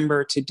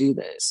remember to do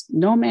this.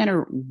 No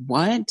matter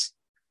what,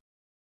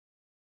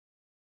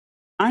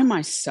 I'm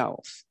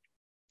myself.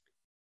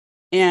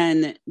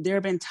 And there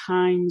have been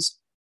times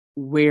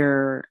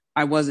where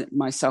I wasn't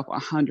myself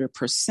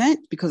 100%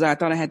 because I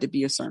thought I had to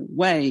be a certain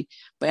way.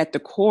 But at the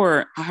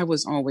core, I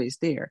was always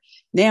there.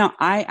 Now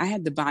I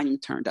had the volume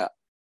turned up.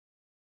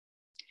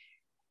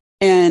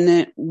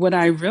 And what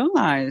I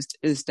realized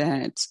is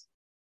that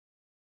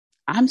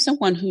I'm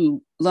someone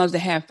who loves to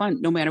have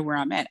fun no matter where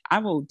I'm at. I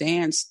will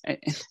dance.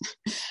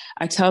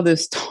 I tell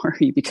this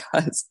story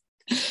because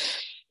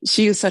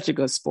she is such a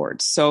good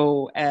sport.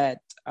 So at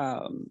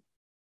a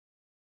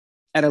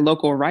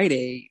local Rite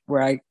Aid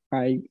where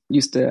I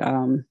used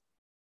to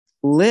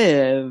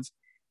live,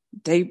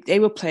 they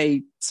would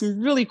play some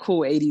really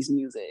cool 80s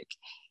music.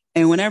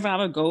 And whenever I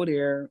would go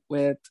there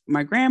with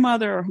my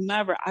grandmother or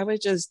whomever, I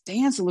would just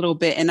dance a little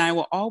bit. And I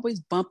will always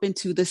bump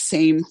into the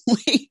same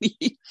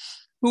lady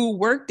who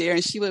worked there.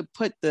 And she would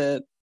put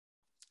the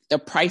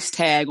price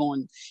tag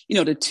on,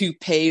 the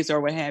toupees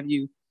or what have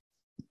you.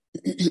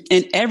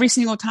 And every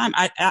single time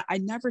I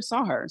never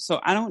saw her. So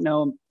I don't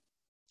know.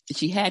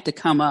 She had to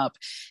come up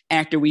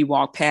after we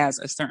walked past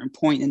a certain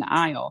point in the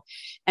aisle.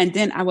 And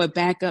then I would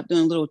back up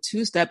doing a little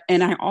two-step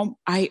and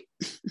I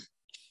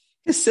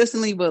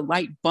consistently would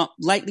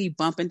lightly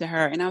bump into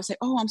her. And I would say,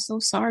 oh, I'm so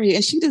sorry.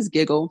 And she just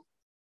giggle.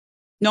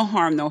 No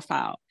harm, no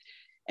foul.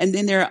 And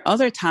then there are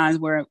other times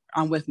where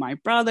I'm with my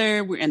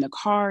brother, we're in the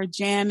car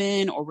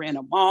jamming or we're in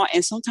a mall.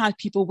 And sometimes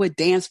people would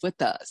dance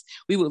with us.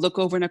 We would look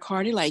over in the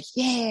car. They're like,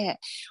 yeah.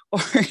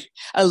 Or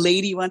a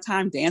lady one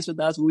time danced with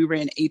us when we were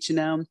in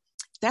H&M.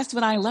 That's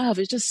what I love.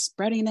 It's just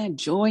spreading that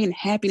joy and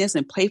happiness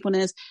and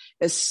playfulness,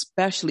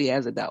 especially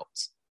as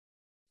adults.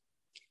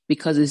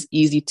 Because it's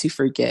easy to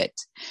forget.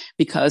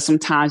 Because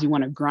sometimes you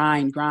want to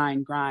grind.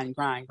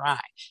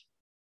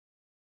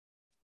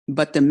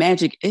 But the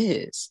magic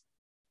is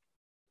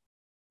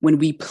when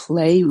we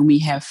play, when we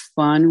have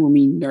fun, when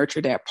we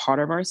nurture that part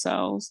of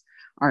ourselves,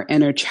 our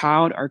inner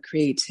child, our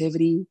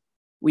creativity,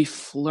 we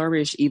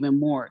flourish even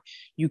more.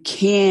 You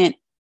can't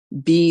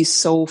be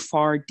so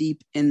far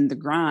deep in the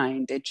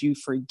grind that you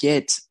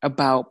forget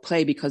about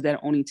play because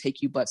that'll only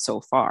take you but so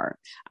far.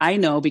 I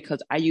know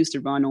because I used to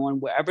run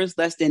on whatever's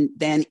less than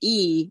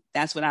E.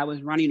 That's what I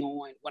was running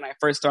on when I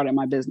first started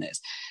my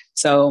business.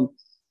 So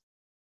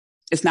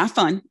it's not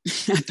fun.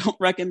 I don't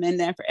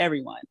recommend that for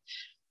everyone.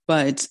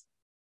 But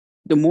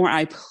the more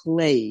I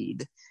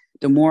played,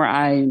 the more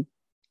I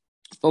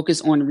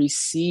focused on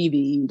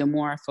receiving, the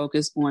more I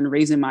focused on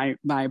raising my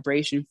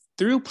vibration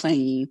through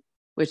playing,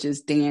 which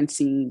is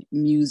dancing,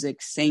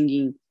 music,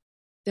 singing,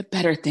 the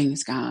better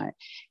things got.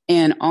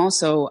 And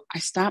also I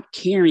stopped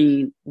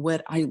caring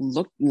what I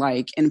look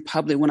like in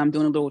public when I'm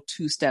doing a little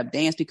two-step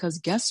dance, because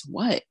guess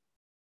what?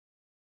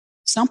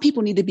 Some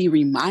people need to be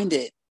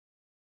reminded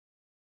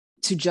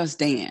to just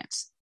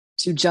dance,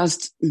 to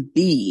just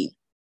be,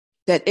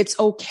 that it's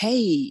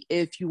okay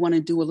if you want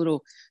to do a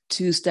little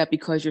two-step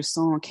because your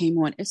song came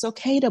on. It's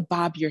okay to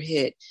bob your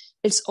head.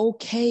 It's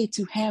okay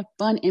to have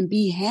fun and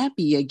be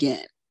happy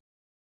again.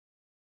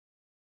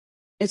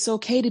 It's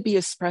okay to be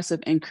expressive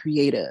and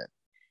creative.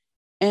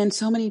 And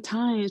so many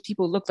times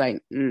people look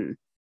like,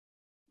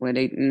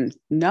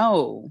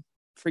 no,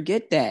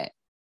 forget that.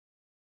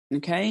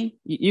 Okay.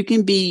 You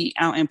can be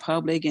out in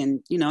public and,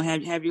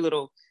 have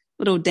your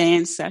little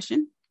dance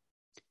session.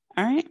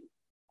 All right.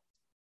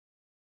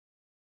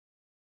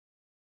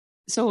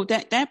 So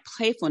that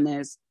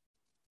playfulness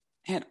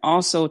had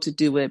also to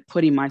do with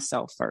putting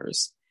myself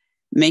first,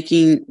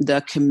 making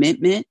the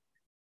commitment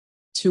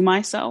to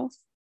myself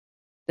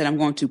that I'm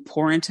going to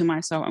pour into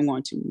myself. I'm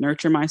going to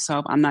nurture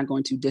myself. I'm not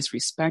going to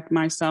disrespect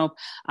myself.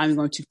 I'm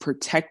going to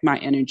protect my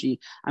energy.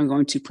 I'm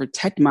going to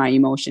protect my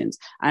emotions.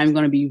 I'm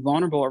going to be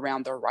vulnerable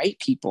around the right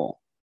people.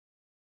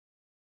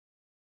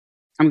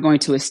 I'm going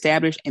to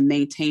establish and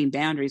maintain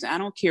boundaries. I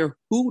don't care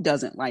who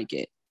doesn't like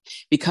it.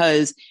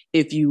 Because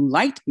if you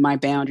liked my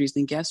boundaries,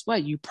 then guess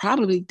what? You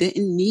probably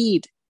didn't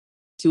need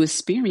to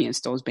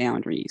experience those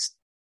boundaries.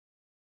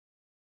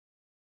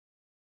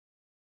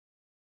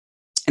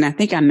 And I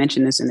think I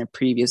mentioned this in a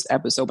previous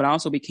episode, but I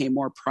also became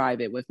more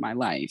private with my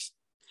life.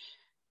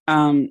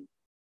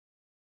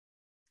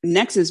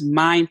 Next is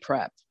mind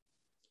prep.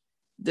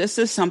 This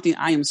is something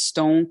I am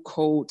stone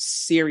cold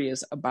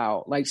serious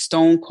about, like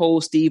Stone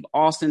Cold Steve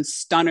Austin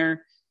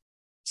stunner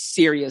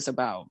serious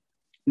about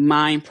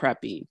mind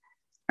prepping.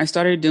 I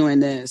started doing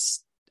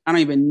this, I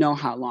don't even know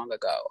how long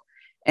ago.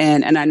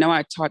 And I know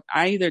I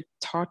either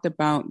talked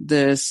about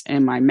this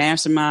in my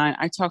mastermind.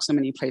 I talk so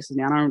many places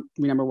now. I don't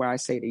remember where I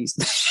say these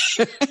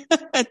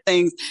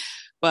things,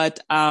 but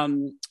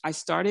I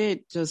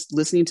started just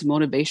listening to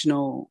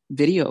motivational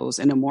videos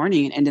in the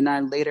morning. And then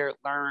I later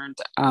learned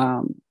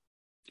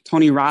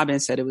Tony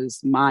Robbins said it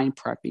was mind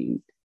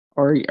prepping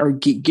or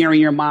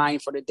gearing your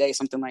mind for the day,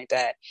 something like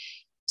that.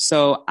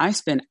 So I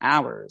spend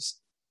hours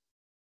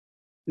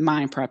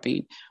mind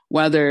prepping,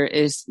 whether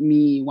it's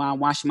me while I'm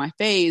washing my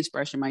face,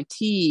 brushing my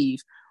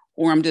teeth,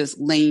 or I'm just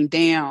laying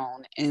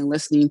down and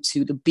listening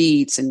to the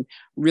beats and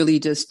really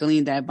just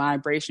feeling that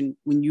vibration.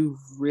 When you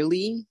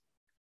really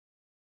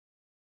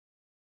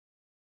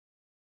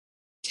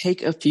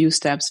take a few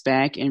steps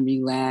back and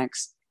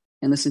relax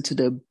and listen to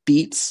the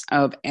beats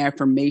of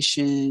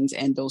affirmations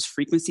and those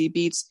frequency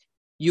beats,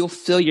 you'll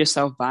feel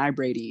yourself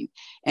vibrating.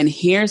 And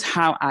here's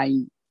how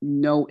I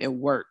know it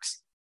works.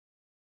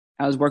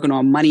 I was working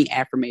on money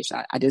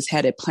affirmation. I just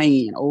had it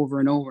playing over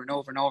and over and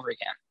over and over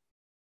again.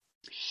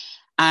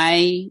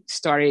 I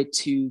started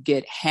to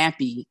get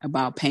happy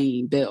about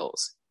paying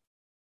bills.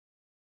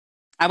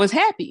 I was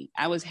happy.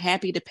 I was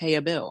happy to pay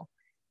a bill.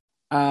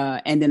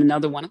 And then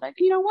another one, I'm like,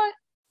 you know what?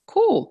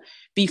 Cool.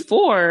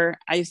 Before,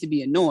 I used to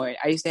be annoyed.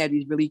 I used to have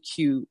these really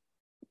cute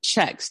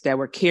checks that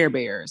were Care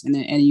Bears, and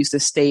it used to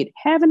state,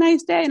 "Have a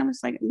nice day." And I was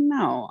like,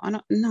 no, I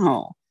don't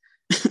know.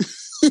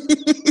 I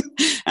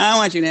don't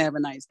want you to have a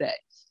nice day.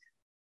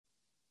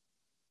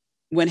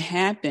 What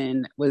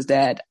happened was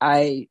that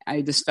I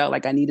just felt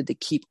like I needed to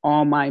keep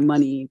all my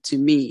money to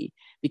me,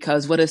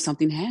 because what if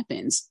something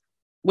happens,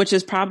 which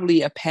is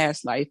probably a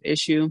past life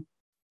issue.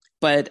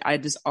 But I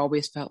just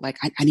always felt like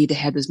I need to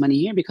have this money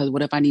here, because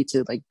what if I need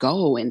to like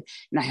go and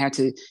I had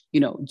to,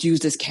 use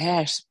this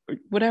cash, or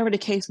whatever the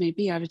case may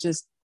be. I was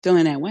just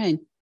feeling that way.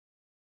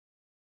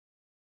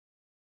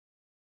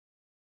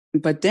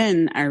 But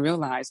then I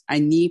realized I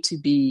need to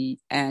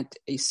be at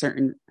a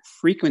certain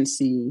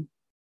frequency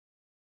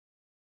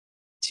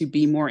to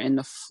be more in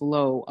the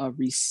flow of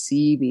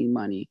receiving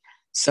money.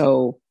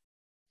 So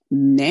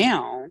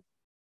now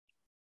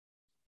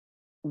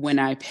when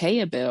I pay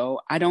a bill,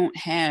 I don't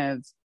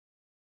have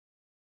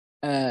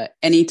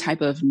any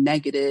type of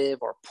negative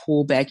or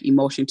pullback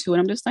emotion to it.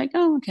 I'm just like,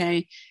 oh,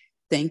 okay,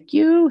 thank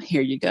you.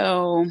 Here you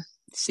go.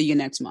 See you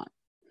next month.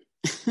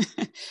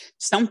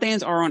 Some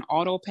things are on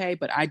auto pay,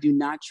 but I do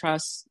not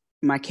trust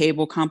my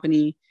cable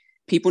company.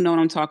 People know what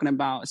I'm talking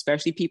about,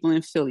 especially people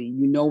in Philly.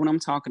 You know what I'm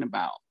talking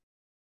about.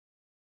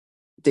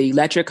 The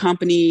electric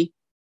company,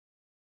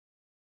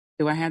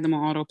 do I have them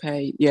on auto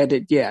pay?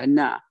 Yeah,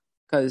 nah,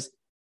 because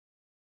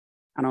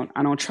I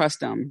don't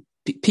trust them.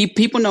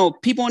 People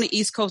on the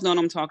East Coast know what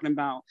I'm talking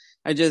about.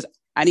 I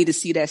need to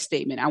see that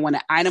statement. I want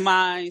to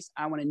itemize.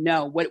 I want to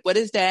know what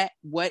is that?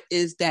 What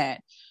is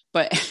that?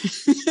 But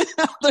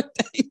other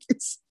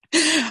things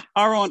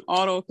are on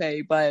auto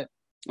pay. But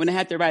when I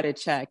have to write a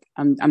check,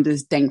 I'm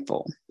just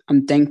thankful.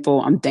 I'm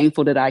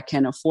thankful that I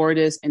can afford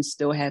this and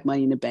still have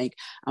money in the bank.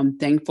 I'm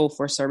thankful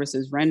for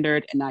services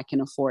rendered and I can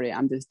afford it.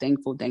 I'm just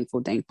thankful.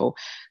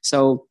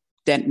 So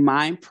that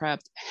mind prep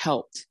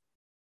helped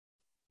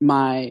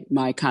my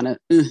kind of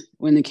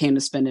when it came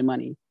to spending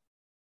money.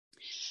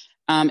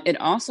 It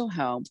also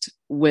helped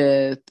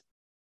with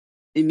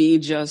me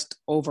just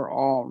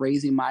overall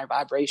raising my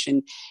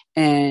vibration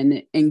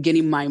and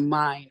getting my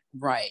mind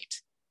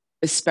right,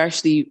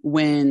 especially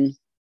when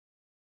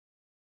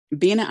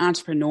being an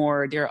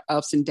entrepreneur, there are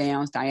ups and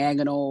downs,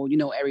 diagonal,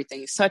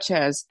 everything, such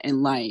as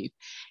in life.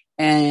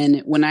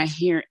 And when I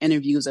hear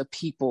interviews of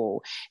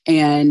people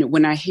and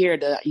when I hear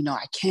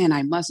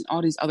I must, and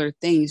all these other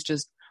things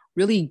just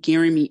really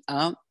gearing me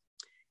up,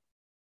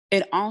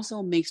 it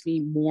also makes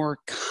me more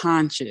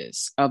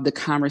conscious of the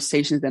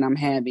conversations that I'm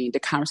having, the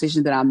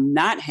conversations that I'm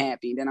not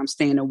having, that I'm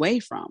staying away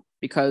from,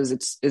 because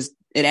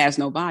it adds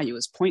no value.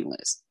 It's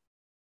pointless.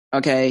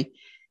 Okay.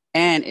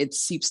 And it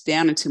seeps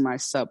down into my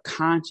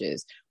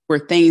subconscious, where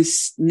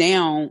things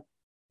now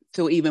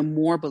feel even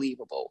more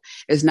believable.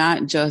 It's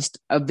not just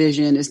a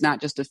vision. It's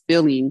not just a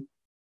feeling.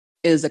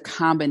 It is a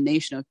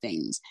combination of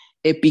things.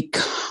 It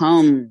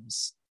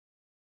becomes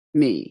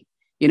me,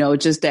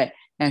 just that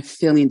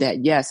feeling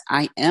that, yes,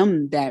 I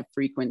am that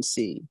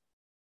frequency.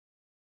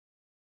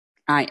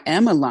 I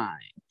am aligned.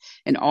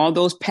 And all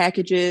those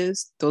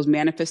packages, those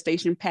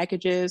manifestation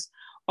packages,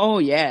 oh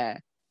yeah,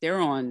 they're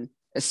on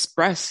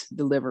express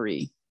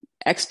delivery.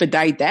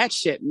 Expedite that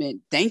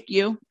shipment. Thank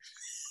you.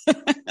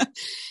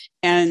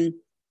 And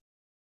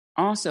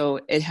also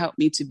it helped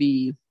me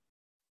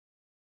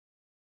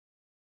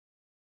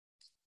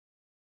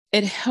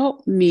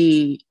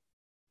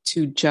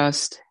to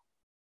just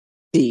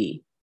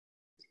be.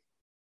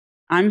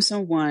 I'm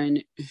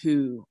someone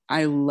who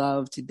I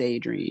love to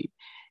daydream,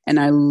 and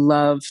I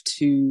love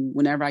to,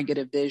 whenever I get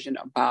a vision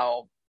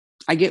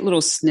I get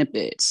little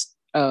snippets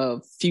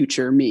of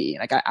future me.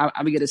 Like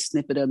I would get a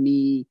snippet of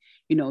me,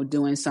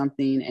 doing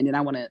something, and then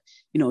I want to,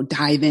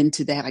 dive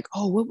into that. Like,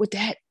 oh, what would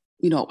that,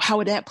 how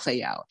would that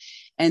play out?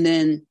 And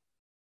then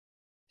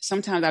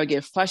sometimes I would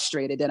get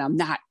frustrated that I'm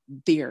not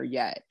there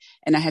yet,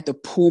 and I had to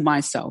pull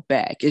myself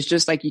back. It's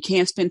just like, you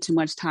can't spend too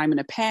much time in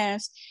the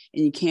past,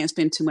 and you can't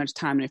spend too much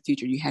time in the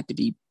future. You have to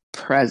be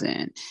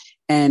present.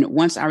 And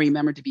once I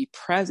remember to be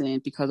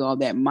present, because of all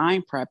that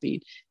mind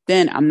prepping,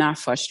 then I'm not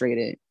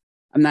frustrated.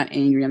 I'm not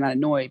angry. I'm not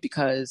annoyed,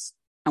 because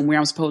I'm where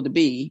I'm supposed to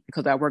be,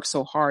 because I worked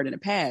so hard in the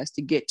past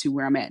to get to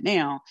where I'm at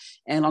now.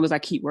 And as long as I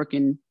keep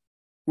working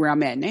where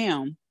I'm at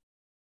now,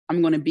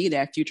 I'm going to be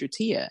that future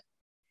Tia.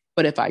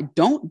 But if I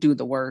don't do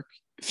the work,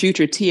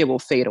 future Tia will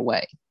fade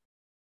away.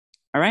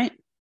 All right.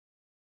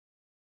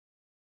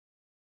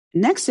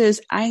 Next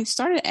is, I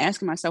started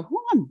asking myself,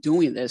 who am I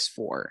doing this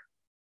for?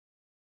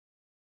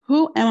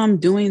 Who am I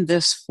doing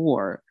this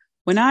for?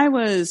 When I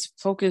was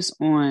focused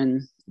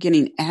on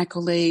getting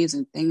accolades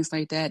and things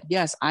like that,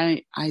 yes,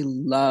 I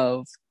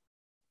love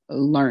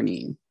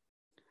learning.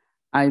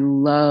 I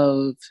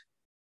love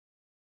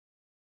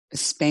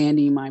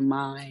expanding my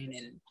mind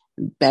and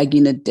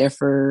begging to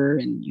differ,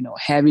 and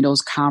having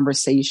those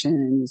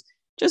conversations,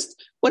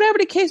 just whatever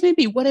the case may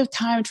be. What if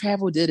time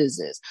travel did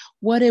exist?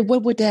 What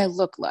would that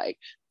look like?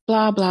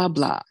 Blah blah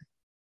blah.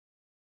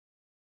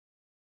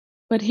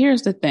 But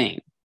here's the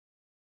thing: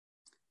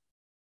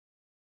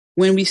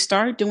 when we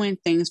start doing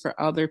things for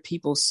other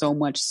people so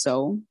much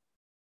so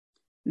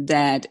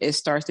that it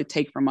starts to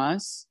take from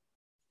us,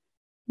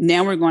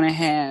 now we're going to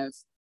have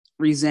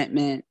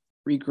resentment,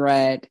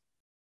 regret,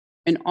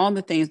 and all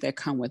the things that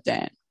come with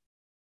that.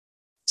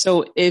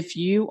 So if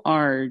you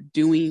are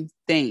doing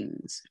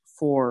things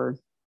for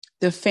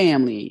the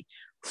family,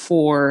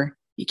 for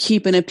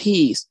keeping a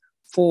peace,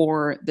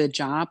 for the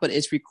job, but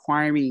it's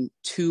requiring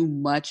too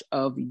much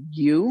of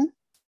you,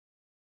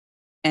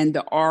 and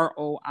the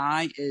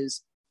ROI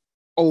is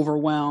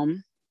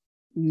overwhelm,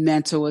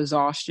 mental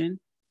exhaustion,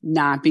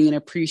 not being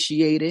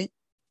appreciated,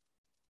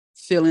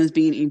 feelings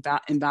being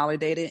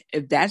invalidated,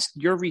 if that's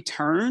your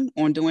return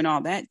on doing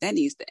all that, that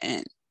needs to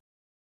end.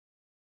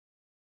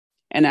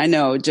 And I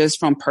know, just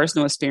from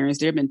personal experience,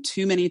 there have been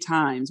too many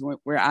times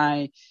where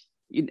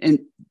and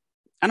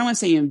I don't want to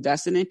say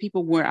invested in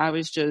people, where I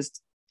was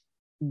just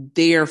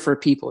there for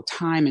people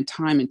time and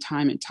time and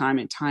time and time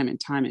and time and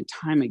time and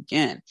time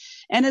again.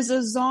 And it's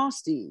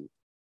exhausting.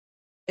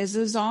 It's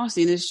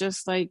exhausting. It's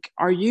just like,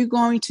 are you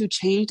going to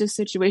change the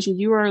situation?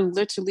 You are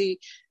literally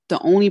the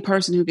only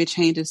person who could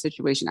change the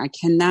situation. I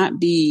cannot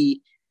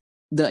be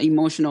the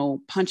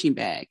emotional punching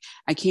bag.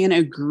 I can't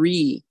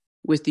agree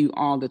with you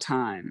all the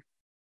time.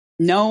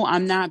 No,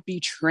 I'm not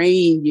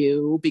betraying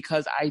you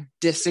because I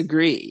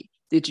disagree.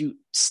 Did you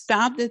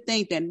stop to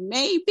think that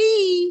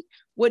maybe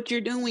what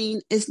you're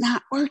doing is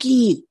not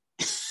working?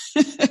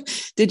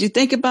 Did you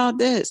think about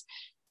this?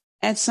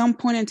 At some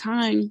point in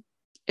time,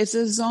 it's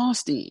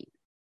exhausting.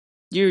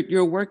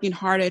 You're working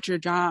hard at your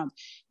job.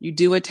 You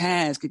do a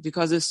task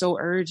because it's so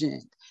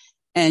urgent.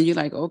 And you're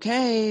like,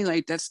 okay,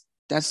 like that's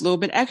a little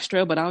bit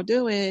extra, but I'll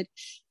do it.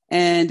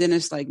 And then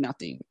it's like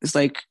nothing. It's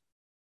like,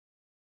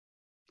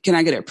 can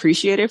I get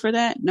appreciated for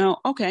that? No.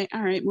 Okay.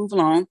 All right. Move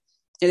along.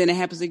 And then it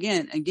happens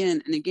again and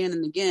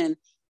again.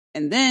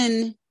 And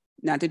then,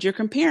 not that you're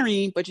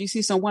comparing, but you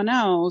see someone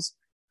else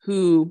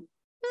who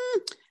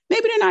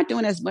maybe they're not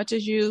doing as much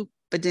as you,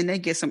 but then they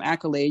get some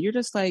accolade. You're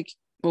just like,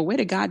 well, wait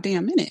a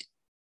goddamn minute.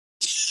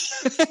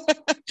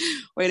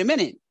 Wait a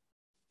minute.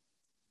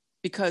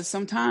 Because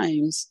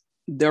sometimes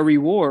the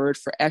reward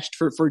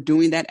for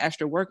doing that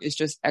extra work is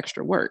just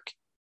extra work.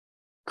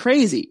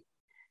 Crazy.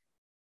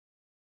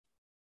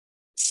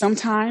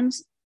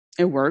 Sometimes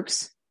it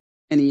works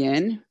in the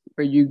end,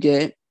 where you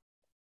get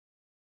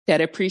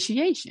that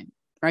appreciation,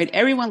 right?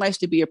 Everyone likes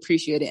to be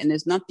appreciated, and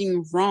there's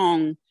nothing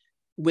wrong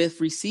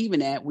with receiving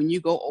that when you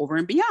go over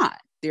and beyond.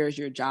 There's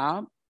your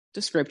job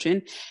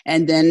description,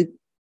 and then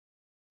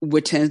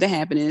what tends to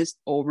happen is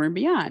over and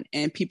beyond,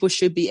 and people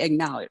should be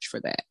acknowledged for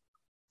that.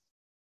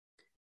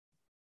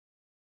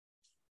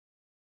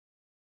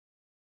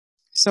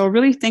 So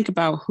really think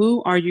about,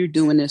 who are you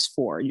doing this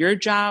for? Your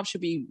job should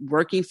be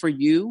working for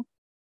you,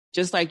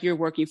 just like you're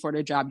working for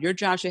the job. Your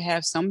job should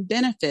have some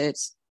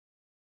benefits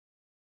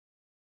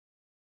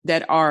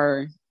that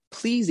are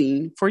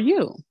pleasing for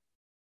you.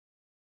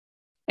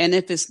 And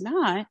if it's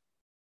not,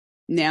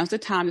 now's the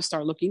time to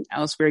start looking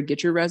elsewhere.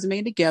 Get your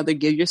resume together,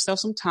 give yourself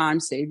some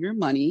time, save your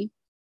money,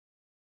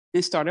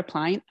 and start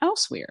applying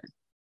elsewhere.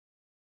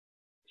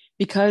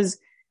 Because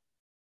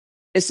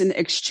it's an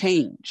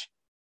exchange,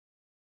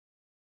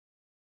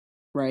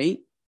 right?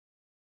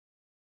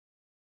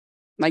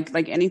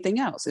 Like anything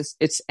else,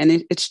 it's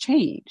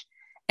change.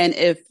 And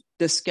if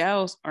the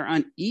scales are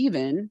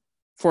uneven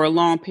for a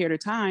long period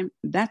of time,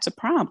 that's a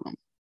problem.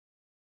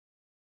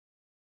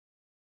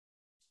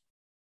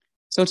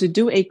 So to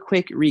do a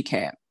quick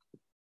recap,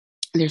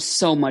 there's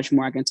so much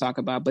more I can talk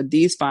about, but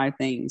these 5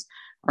 things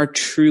are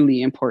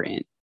truly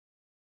important.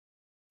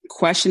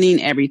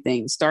 Questioning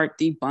everything, start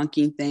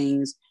debunking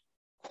things,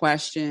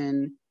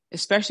 question,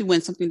 especially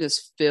when something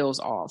just feels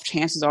off.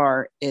 Chances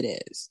are it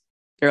is.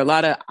 There are a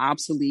lot of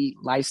obsolete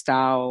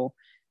lifestyle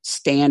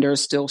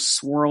standards still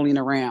swirling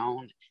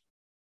around.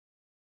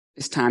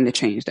 It's time to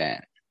change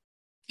that.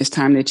 It's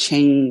time to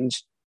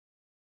change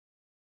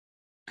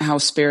how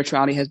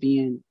spirituality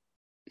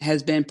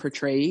has been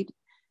portrayed.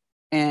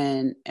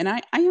 And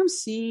I am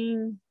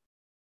seeing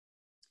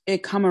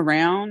it come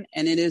around,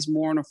 and it is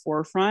more on the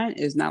forefront.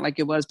 It's not like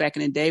it was back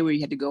in the day where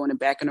you had to go in the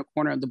back in the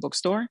corner of the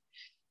bookstore.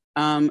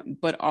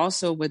 But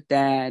also with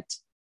that,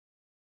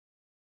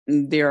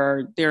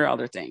 there are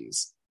other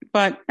things,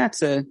 but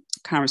that's a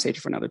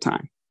conversation for another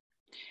time.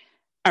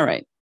 All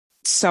right.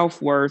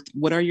 Self-worth.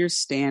 What are your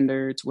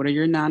standards? What are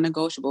your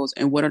non-negotiables?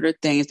 And what are the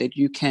things that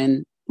you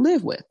can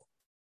live with?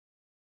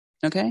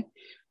 Okay.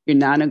 Your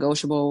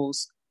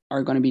non-negotiables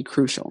are going to be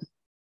crucial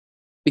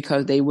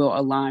because they will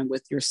align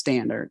with your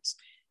standards.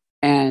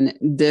 And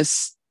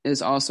this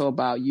is also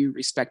about you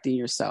respecting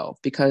yourself,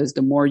 because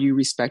the more you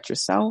respect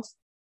yourself,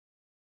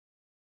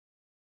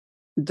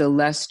 the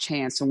less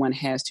chance someone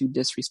has to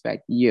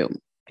disrespect you,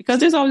 because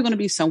there's always going to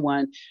be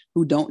someone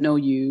who don't know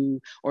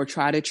you or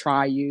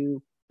try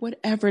you,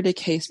 whatever the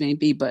case may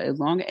be. But as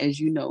long as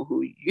you know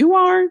who you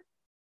are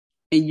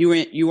and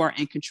you are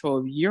in control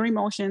of your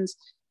emotions,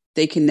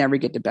 they can never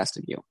get the best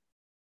of you.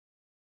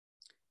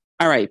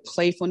 All right.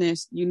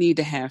 Playfulness. You need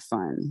to have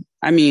fun.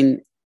 I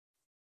mean,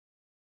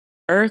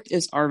 Earth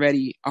is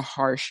already a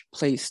harsh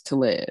place to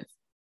live.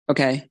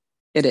 Okay.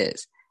 It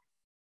is.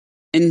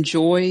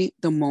 Enjoy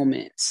the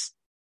moments,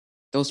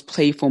 those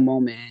playful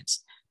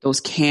moments, those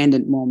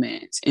candid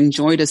moments.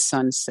 Enjoy the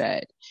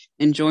sunset.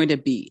 Enjoy the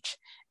beach.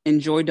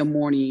 Enjoy the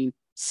morning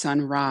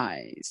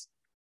sunrise.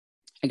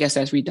 I guess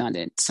that's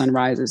redundant.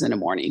 Sunrises in the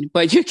morning,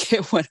 but you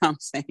get what I'm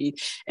saying.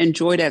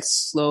 Enjoy that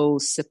slow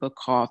sip of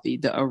coffee,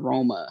 the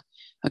aroma.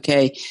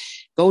 Okay.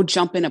 Go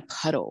jump in a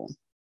puddle.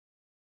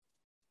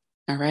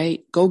 All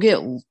right. Go get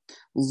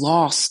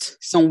lost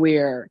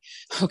somewhere.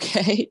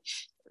 Okay.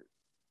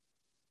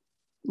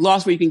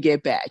 Lost where you can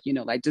get back,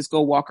 like just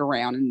go walk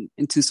around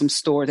into some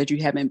store that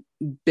you haven't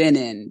been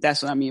in.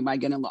 That's what I mean by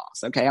getting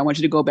lost. Okay. I want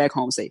you to go back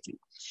home safely.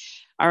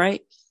 All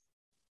right.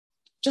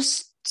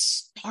 Just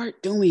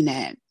start doing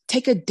that.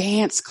 Take a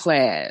dance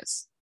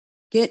class,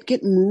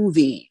 get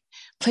moving,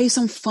 play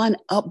some fun,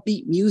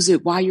 upbeat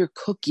music while you're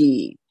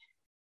cooking.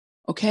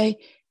 Okay.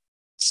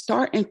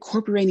 Start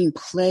incorporating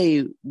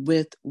play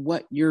with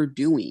what you're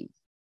doing.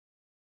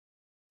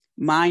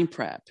 Mind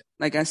prep.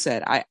 Like I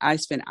said, I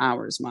spend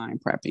hours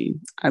mind prepping.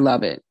 I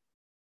love it.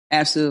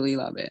 Absolutely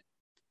love it.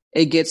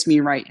 It gets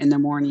me right in the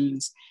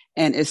mornings,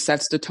 and it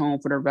sets the tone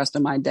for the rest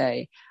of my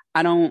day.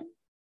 I don't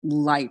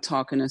like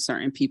talking to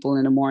certain people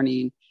in the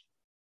morning.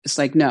 It's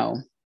like, no,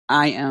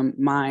 I am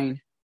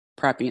mind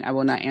prepping. I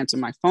will not answer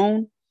my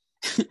phone.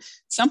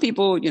 Some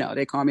people,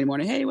 they call me in the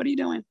morning. Hey, what are you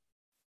doing?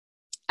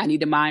 I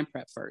need to mind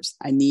prep first.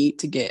 I need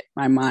to get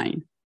my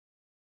mind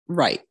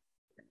right.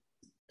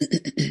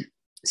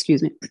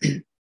 Excuse me.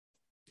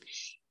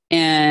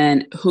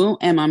 And who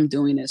am I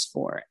doing this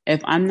for?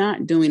 If I'm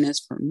not doing this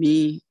for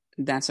me,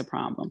 that's a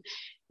problem.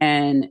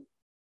 And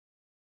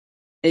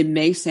it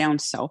may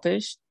sound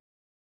selfish,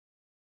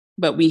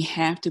 but we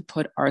have to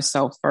put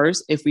ourselves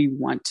first if we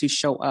want to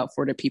show up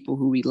for the people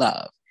who we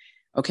love.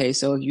 Okay,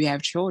 so if you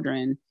have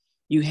children,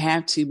 you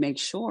have to make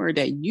sure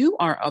that you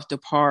are up to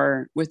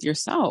par with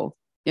yourself,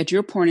 that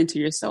you're pouring into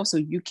yourself so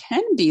you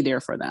can be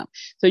there for them.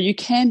 So you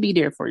can be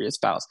there for your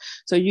spouse.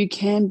 So you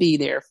can be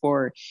there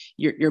for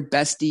your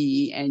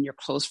bestie and your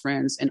close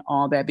friends and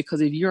all that.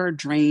 Because if you're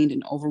drained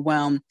and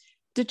overwhelmed,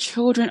 the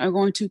children are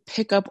going to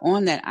pick up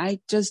on that. I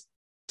just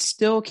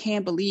still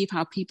can't believe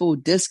how people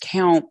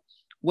discount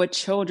what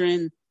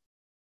children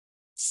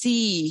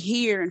see,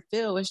 hear, and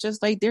feel. It's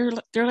just like they're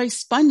like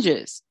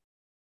sponges.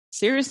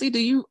 Seriously, do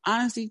you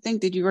honestly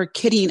think that you are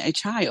kidding a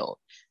child?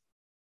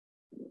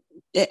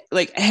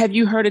 Like, have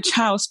you heard a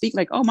child speak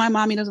like, oh, my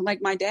mommy doesn't like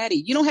my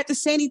daddy? You don't have to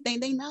say anything.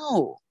 They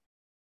know.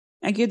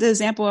 I give the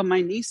example of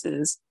my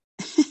nieces.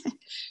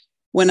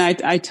 When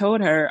I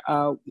told her,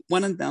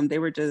 one of them, they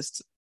were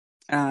just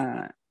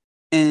uh,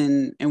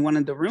 in one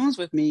of the rooms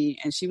with me,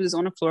 and she was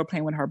on the floor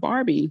playing with her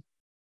Barbie.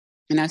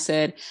 And I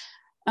said,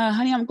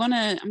 honey, I'm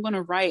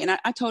gonna write. And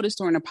I told this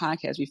story in a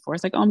podcast before.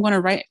 It's like, oh, I'm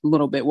gonna write a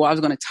little bit. Well, I was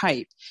gonna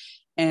type.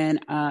 And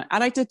I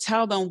like to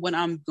tell them what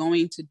I'm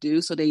going to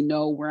do so they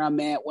know where I'm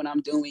at, what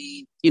I'm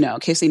doing, in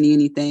case they need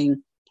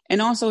anything.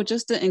 And also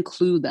just to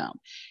include them.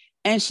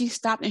 And she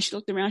stopped and she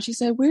looked around. She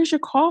said, where's your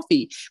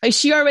coffee? Like,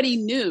 she already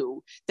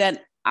knew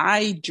that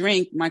I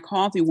drink my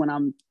coffee when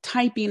I'm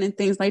typing and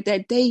things like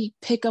that. They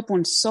pick up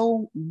on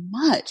so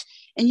much.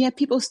 And yet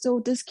people still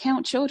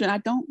discount children. I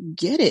don't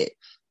get it.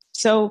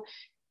 So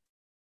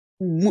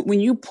when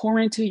you pour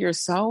into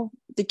yourself,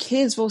 the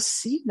kids will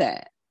see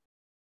that.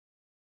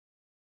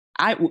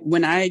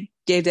 When I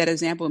gave that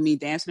example of me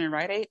dancing in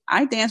Rite Aid,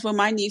 I danced with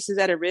my nieces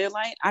at a red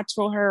light. I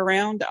twirl her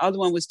around. The other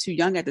one was too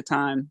young at the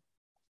time.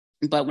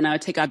 But when I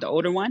would take out the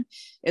older one,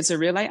 it's a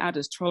red light. I'll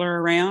just twirl her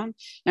around.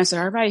 And I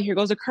said, all right, here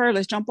goes the curb.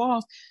 Let's jump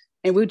off.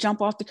 And we'll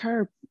jump off the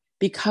curb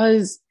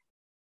because,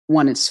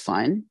 one, it's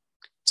fun.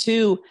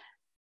 Two,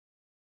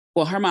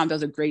 well, her mom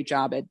does a great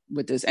job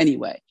with this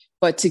anyway.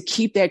 But to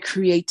keep that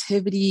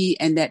creativity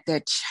and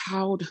that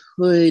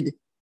childhood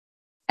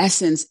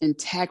essence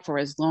intact for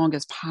as long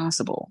as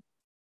possible.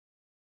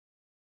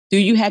 Do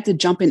you have to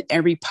jump in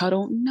every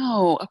puddle?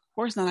 No, of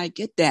course not. I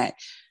get that.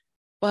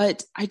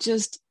 But I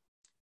just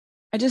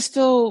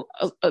feel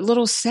a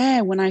little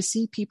sad when I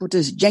see people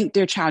just yank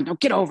their child. No,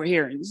 get over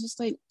here. And it's just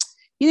like,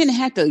 you didn't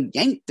have to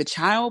yank the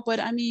child, but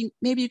I mean,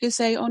 maybe you could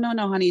say, oh,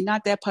 no, honey,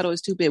 not that puddle is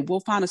too big.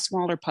 We'll find a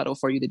smaller puddle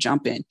for you to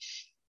jump in.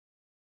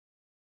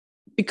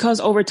 Because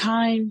over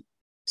time,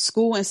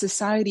 school and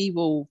society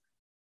will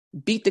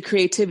beat the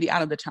creativity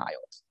out of the child.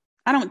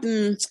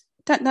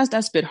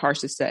 That's a bit harsh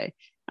to say.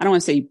 I don't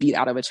want to say beat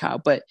out of a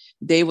child, but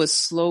they will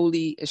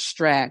slowly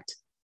extract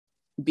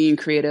being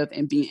creative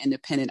and being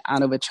independent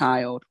out of a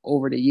child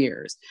over the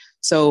years.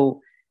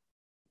 So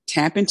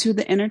tap into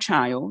the inner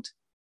child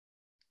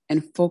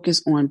and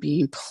focus on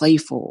being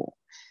playful.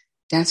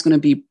 That's going to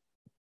be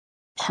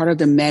part of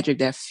the magic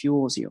that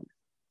fuels you.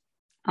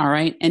 All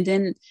right. And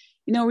then,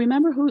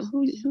 remember who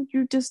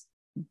you're just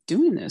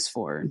doing this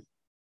for.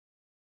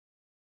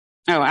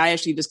 Oh, I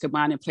actually just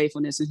combined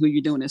playfulness and who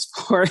you're doing this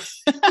for.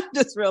 I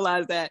just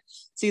realized that.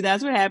 See,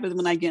 that's what happens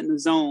when I get in the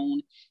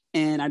zone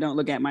and I don't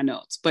look at my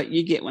notes. But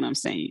you get what I'm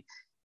saying.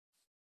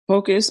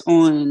 Focus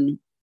on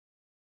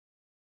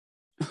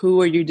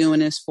who are you doing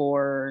this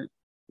for.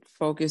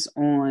 Focus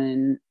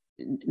on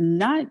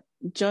not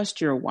just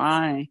your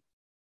why,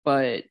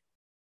 but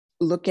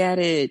look at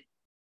it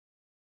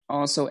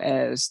also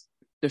as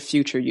the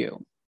future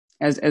you,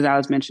 as I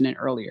was mentioning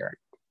earlier.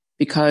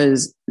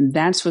 Because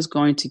that's what's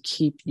going to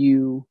keep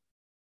you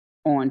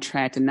on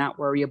track, to not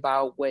worry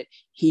about what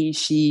he,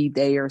 she,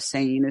 they are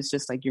saying. It's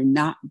just like, you're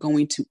not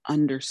going to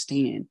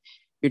understand.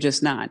 You're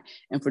just not.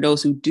 And for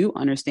those who do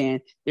understand,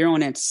 they're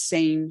on that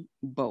same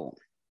boat,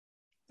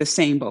 the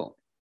same boat.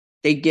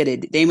 They get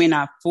it. They may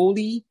not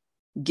fully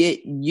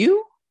get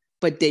you,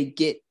 but they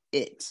get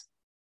it.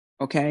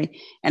 Okay.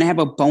 And I have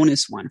a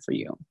bonus one for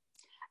you.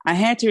 I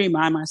had to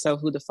remind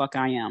myself who the fuck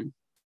I am.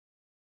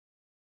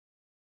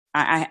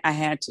 I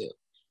had to.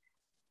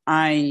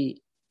 I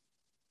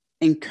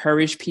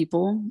encourage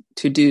people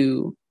to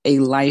do a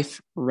life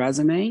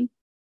resume,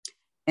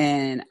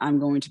 and I'm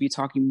going to be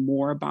talking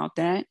more about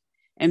that.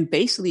 And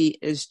basically,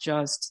 it's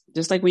just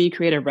like when you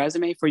create a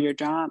resume for your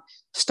job,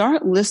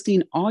 start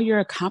listing all your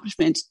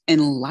accomplishments in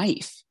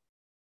life.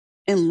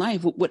 In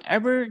life,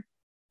 whatever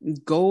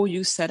goal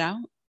you set out,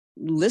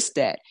 list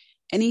that.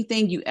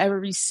 Anything you ever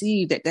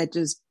received that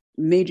just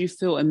made you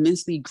feel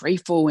immensely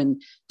grateful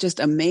and just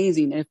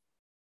amazing. If,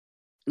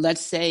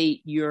 let's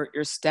say, your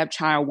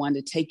stepchild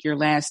wanted to take your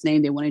last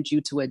name, they wanted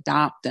you to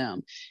adopt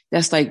them.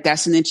 That's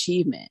an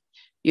achievement.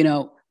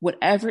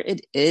 Whatever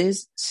it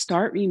is,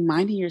 start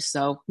reminding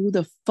yourself who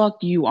the fuck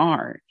you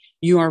are.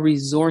 You are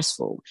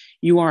resourceful.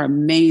 You are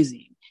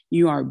amazing.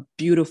 You are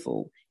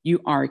beautiful.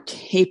 You are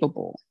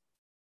capable.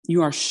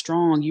 You are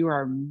strong. You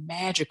are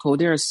magical.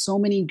 There are so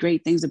many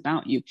great things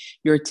about you.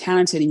 You're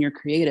talented and you're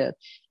creative.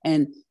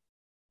 And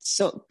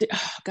so,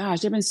 gosh,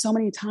 there have been so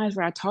many times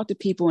where I talk to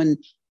people and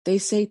they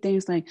say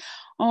things like,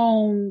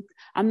 oh,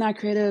 I'm not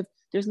creative.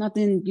 There's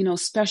nothing,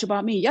 special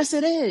about me. Yes,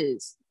 it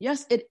is.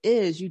 Yes, it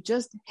is. You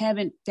just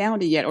haven't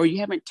found it yet, or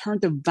you haven't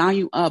turned the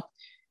value up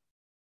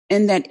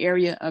in that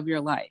area of your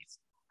life.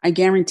 I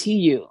guarantee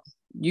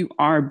you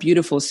are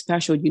beautiful,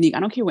 special, unique. I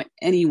don't care what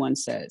anyone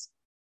says.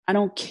 I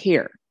don't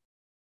care.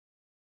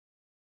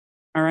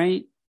 All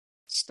right.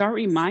 Start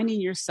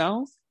reminding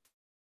yourself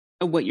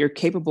of what you're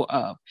capable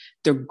of,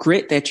 the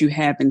grit that you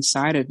have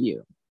inside of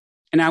you.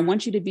 And I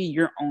want you to be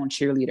your own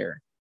cheerleader.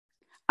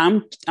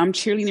 I'm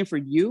cheerleading for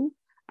you.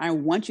 I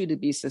want you to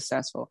be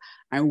successful.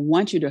 I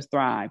want you to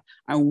thrive.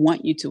 I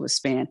want you to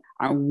expand.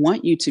 I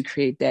want you to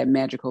create that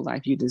magical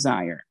life you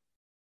desire.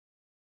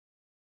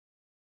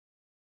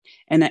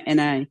 And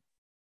I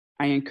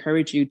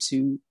encourage you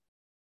to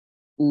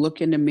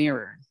look in the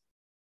mirror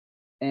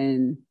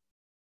and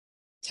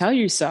Tell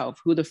yourself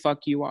who the fuck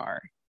you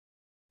are.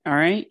 All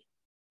right.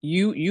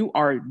 You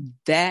are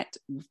that,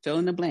 fill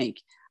in the blank.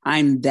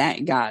 I'm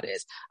that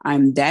goddess.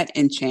 I'm that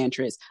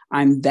enchantress.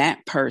 I'm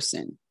that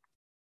person.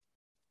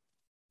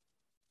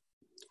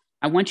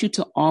 I want you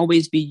to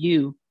always be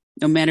you,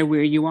 no matter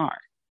where you are.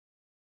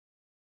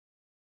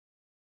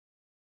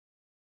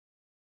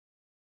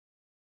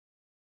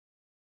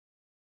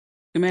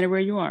 No matter where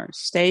you are,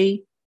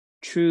 stay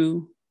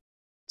true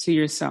to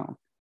yourself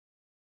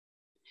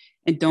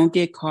and don't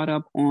get caught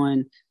up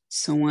on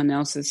someone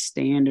else's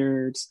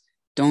standards.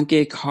 Don't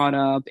get caught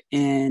up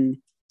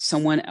in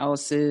someone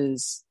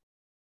else's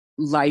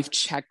life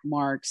check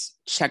marks,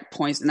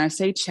 checkpoints. And I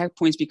say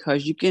checkpoints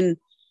because you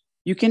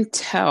can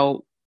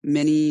tell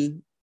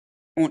many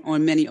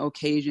on many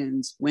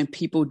occasions when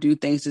people do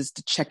things is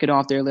to check it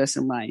off their list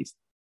in life.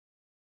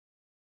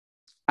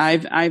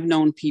 I've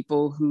known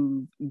people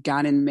who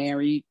gotten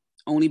married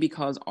only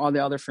because all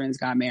the other friends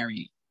got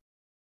married.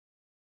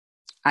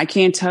 I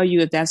can't tell you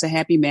if that's a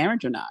happy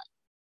marriage or not.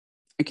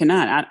 I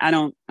cannot. I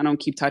don't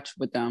keep touch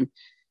with them.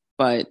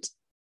 But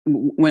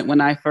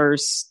when I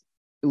first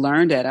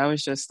learned that, I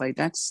was just like,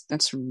 that's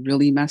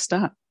really messed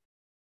up.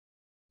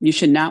 You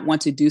should not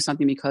want to do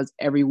something because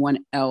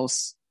everyone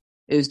else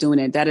is doing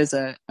it. That is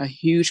a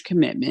huge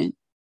commitment.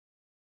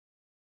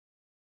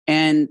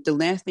 And the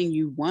last thing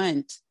you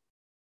want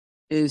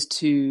is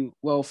to,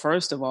 well,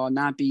 first of all,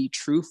 not be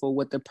truthful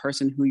with the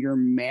person who you're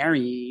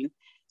marrying.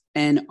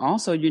 And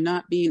also, you're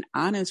not being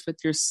honest with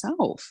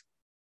yourself.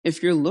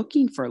 If you're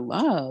looking for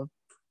love,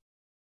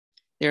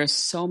 there are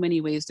so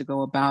many ways to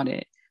go about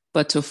it.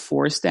 But to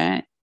force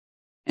that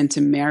and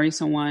to marry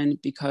someone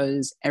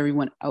because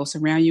everyone else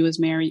around you is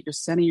married, you're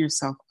setting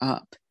yourself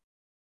up.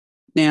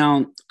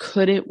 Now,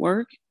 could it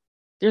work?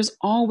 There's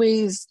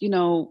always, I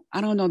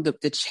don't know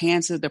the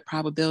chances, the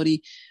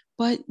probability,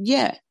 but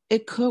yeah,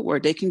 it could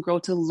work. They can grow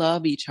to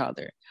love each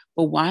other.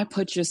 But why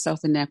put yourself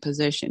in that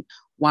position?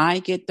 Why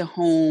get the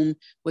home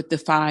with the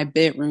 5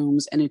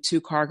 bedrooms and a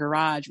 2-car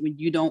garage when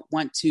you don't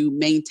want to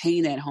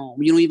maintain that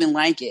home? You don't even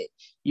like it.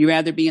 You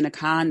rather be in a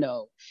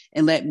condo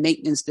and let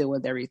maintenance deal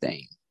with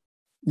everything.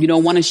 You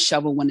don't want to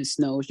shovel when it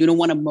snows. You don't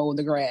want to mow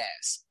the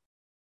grass.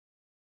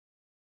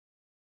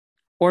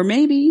 Or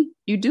maybe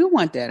you do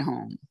want that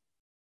home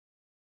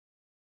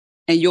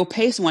and you'll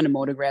pay someone to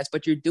mow the grass,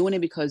 but you're doing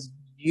it because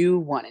you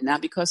want it,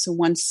 not because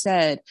someone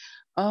said,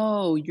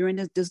 oh, you're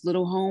in this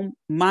little home.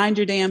 Mind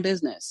your damn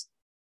business.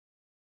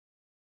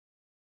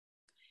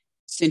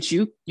 Since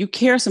you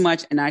care so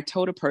much, and I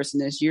told a person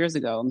this years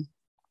ago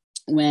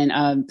when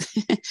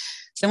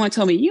someone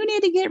told me, you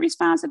need to get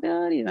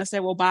responsibility. And I said,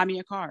 well, buy me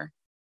a car.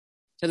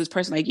 So this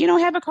person like, you don't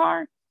have a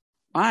car?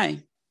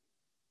 Why?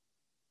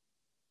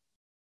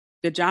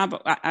 The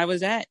job I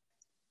was at,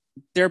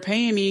 they're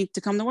paying me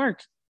to come to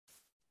work.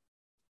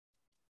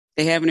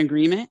 They have an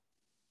agreement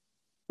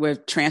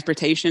with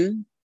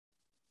transportation,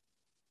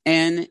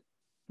 and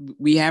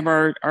we have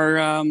our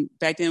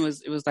back then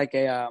it was like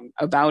a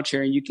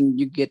voucher, and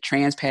you get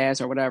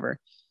TransPass or whatever.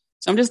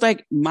 So I'm just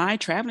like, my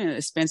traveling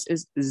expense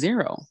is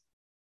zero.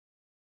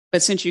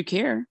 But since you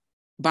care,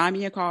 buy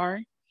me a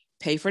car,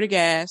 pay for the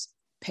gas,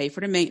 pay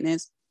for the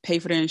maintenance, pay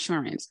for the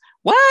insurance.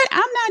 What? I'm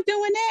not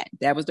doing that.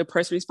 That was the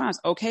person's response.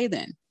 Okay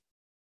then.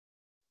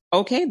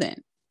 Okay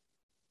then.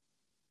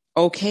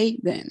 Okay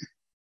then.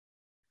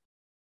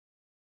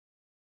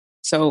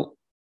 So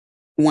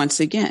once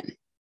again,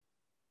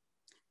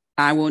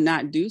 I will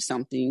not do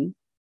something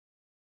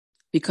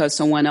because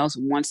someone else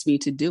wants me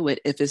to do it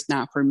if it's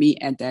not for me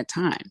at that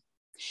time.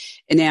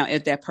 And now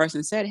if that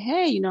person said,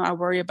 hey, I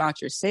worry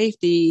about your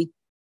safety,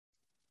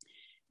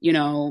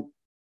 then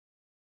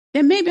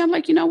maybe I'm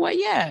like, you know what?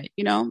 Yeah,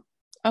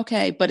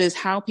 okay. But it's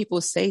how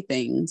people say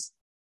things.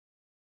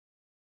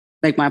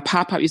 Like my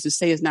pop used to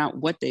say, it's not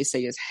what they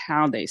say, it's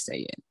how they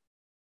say it.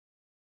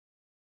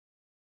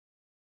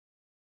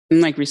 And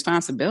like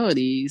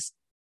responsibilities,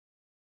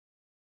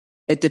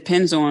 it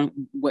depends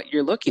on what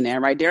you're looking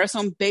at, right? There are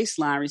some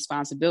baseline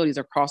responsibilities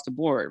across the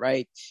board,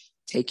 right?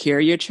 Take care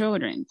of your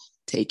children,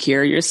 take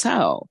care of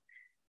yourself,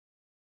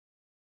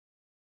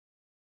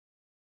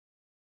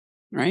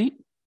 right?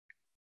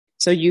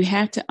 So you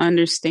have to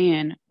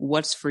understand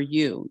what's for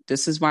you.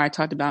 This is why I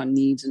talked about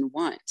needs and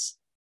wants.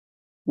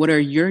 What are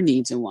your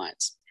needs and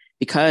wants?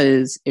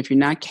 Because if you're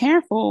not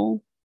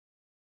careful,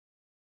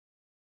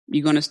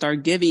 you're going to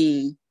start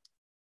giving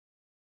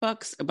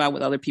fucks about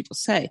what other people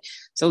say.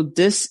 So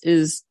this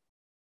is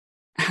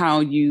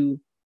how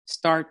you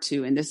start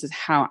to, and this is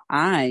how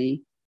I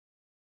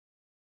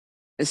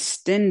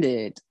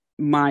extended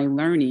my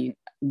learning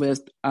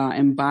with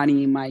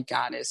embodying my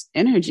goddess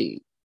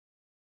energy,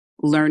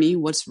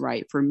 learning what's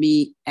right for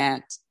me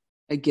at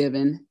a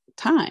given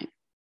time.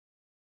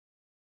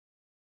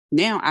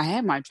 Now I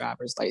have my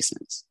driver's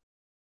license,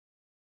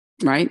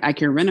 right? I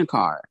can rent a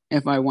car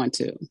if I want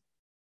to.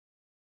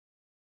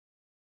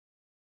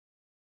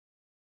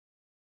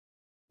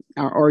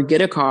 Or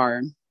get a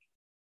car.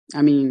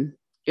 I mean,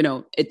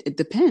 it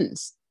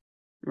depends,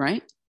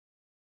 right?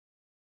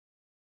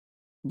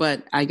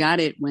 But I got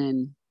it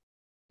when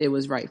it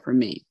was right for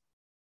me.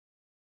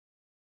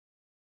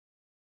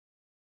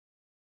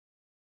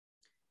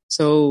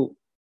 So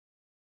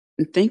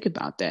think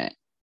about that.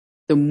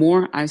 The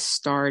more I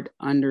start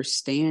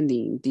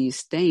understanding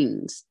these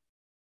things,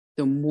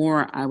 the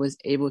more I was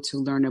able to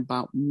learn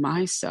about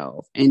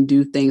myself and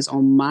do things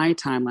on my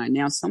timeline.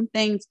 Now, some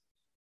things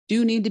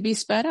do need to be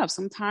sped up.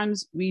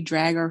 Sometimes we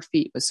drag our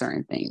feet with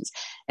certain things.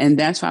 And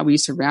that's why we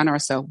surround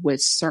ourselves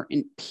with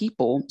certain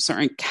people,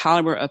 certain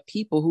caliber of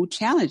people who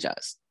challenge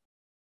us.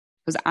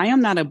 Because I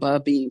am not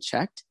above being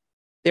checked.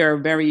 There are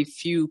very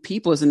few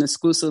people as an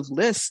exclusive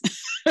list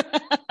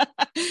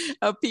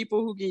of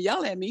people who can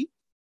yell at me.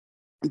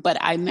 But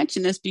I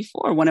mentioned this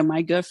before. One of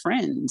my good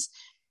friends,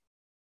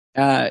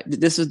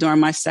 this was during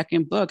my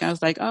second book. I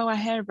was like, oh, I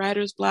had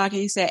writer's block.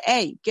 And he said,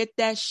 hey, get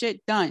that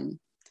shit done.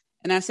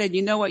 And I said,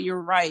 you know what?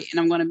 You're right. And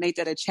I'm going to make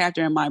that a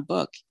chapter in my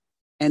book.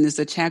 And it's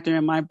a chapter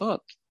in my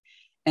book.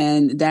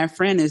 And that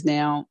friend is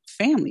now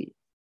family.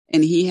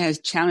 And he has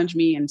challenged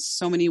me in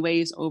so many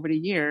ways over the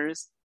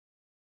years.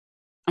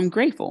 I'm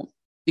grateful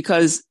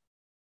because,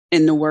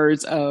 in the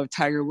words of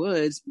Tiger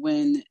Woods,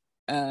 when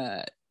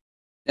an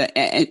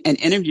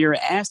interviewer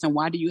asked him,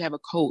 why do you have a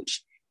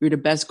coach? You're the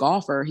best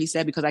golfer. He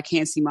said, because I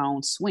can't see my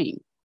own swing.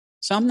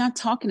 So I'm not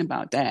talking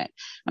about that.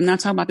 I'm not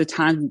talking about the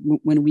time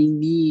when we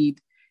need,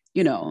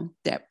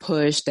 that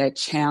push, that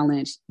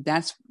challenge.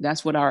 That's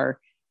what our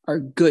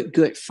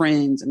good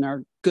friends and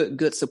our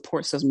good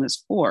support system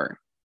is for.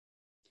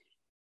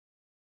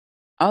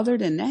 Other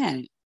than that,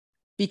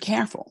 be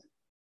careful.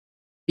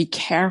 Be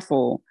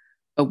careful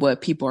of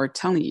what people are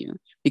telling you,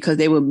 because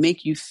they will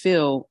make you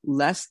feel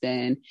less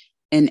than,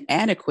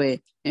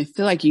 inadequate, and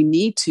feel like you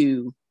need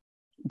to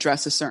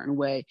dress a certain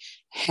way,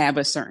 have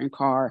a certain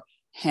car,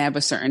 have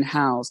a certain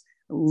house,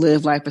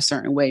 live life a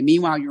certain way.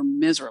 Meanwhile, you're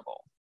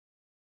miserable.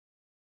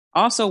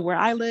 Also, where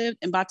I live,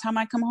 and by the time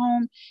I come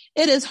home,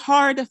 it is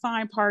hard to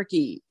find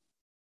parking.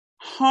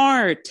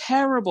 Hard,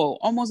 terrible,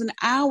 almost an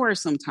hour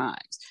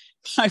sometimes.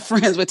 My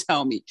friends would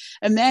tell me,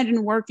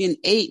 imagine working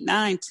 8,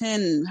 9,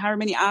 10, however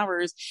many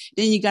hours.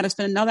 Then you got to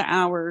spend another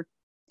hour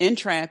in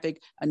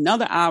traffic,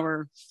 another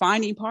hour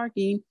finding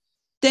parking.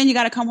 Then you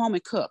got to come home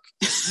and cook.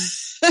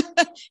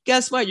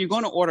 Guess what? You're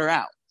going to order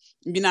out.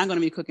 You're not going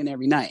to be cooking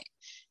every night.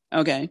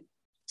 Okay.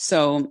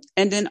 So,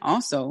 and then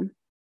also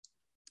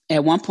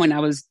at one point I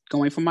was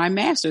going for my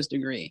master's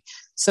degree.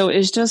 So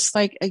it's just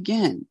like,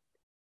 again,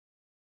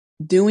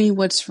 doing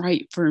what's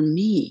right for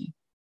me.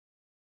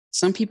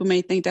 Some people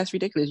may think that's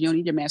ridiculous. You don't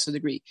need your master's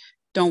degree.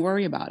 Don't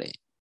worry about it.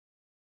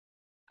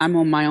 I'm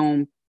on my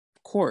own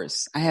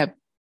course. I have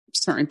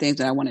certain things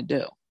that I want to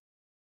do.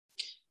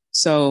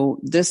 So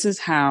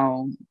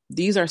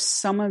these are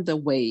some of the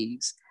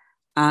ways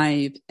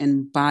I've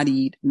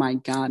embodied my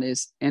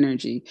goddess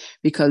energy,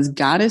 because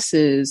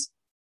goddesses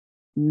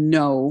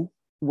know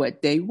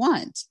what they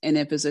want. And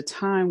if it's a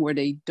time where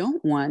they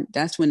don't want,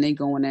 that's when they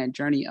go on that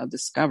journey of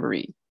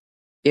discovery.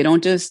 They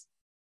don't just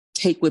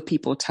take what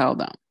people tell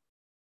them.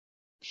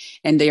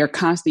 And they are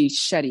constantly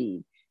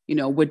shedding,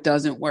 what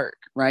doesn't work,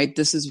 right?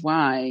 This is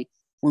why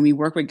when we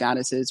work with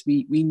goddesses,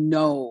 we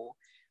know,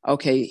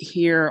 okay,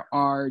 here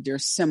are their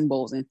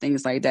symbols and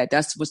things like that.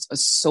 That's what's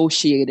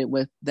associated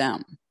with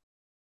them.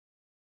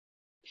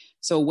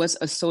 So what's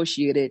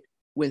associated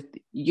with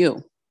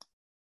you?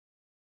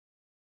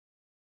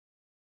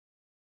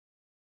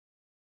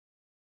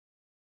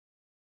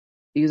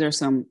 These are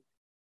some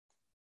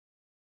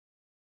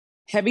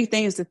heavy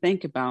things to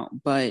think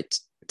about, but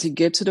to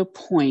get to the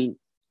point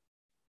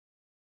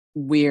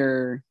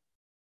where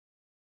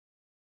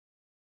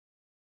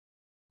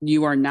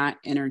you are not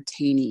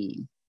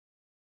entertaining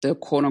the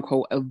quote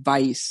unquote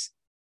advice,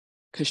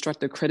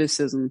 constructive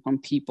criticism from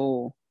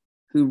people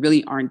who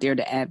really aren't there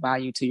to add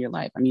value to your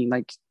life. I mean,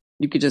 like,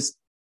 you could just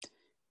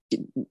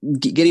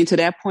getting to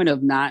that point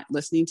of not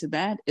listening to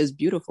that is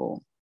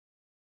beautiful.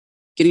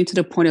 Getting to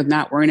the point of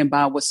not worrying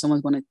about what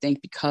someone's going to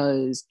think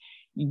because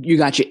you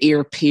got your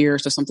ear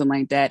pierced or something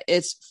like that.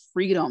 It's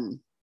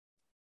freedom.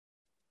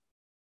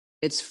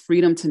 It's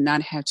freedom to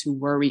not have to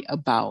worry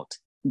about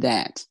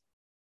that.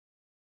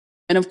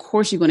 And of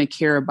course, you're going to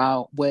care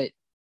about what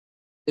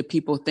the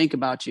people think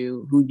about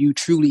you, who you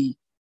truly,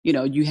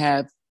 you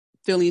have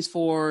feelings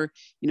for,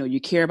 you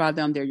care about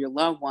them. They're your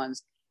loved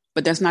ones,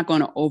 but that's not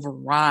going to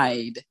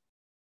override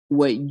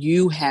what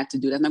you have to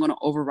do. That's not going to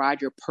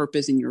override your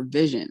purpose and your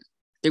vision.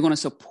 They're going to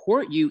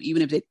support you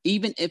even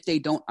if they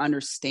don't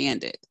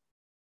understand it.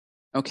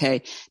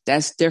 Okay.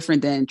 That's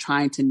different than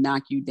trying to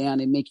knock you down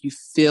and make you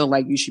feel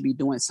like you should be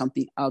doing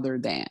something other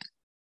than.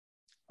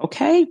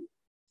 Okay.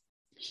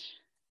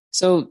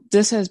 So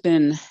this has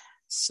been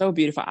so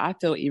beautiful. I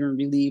feel even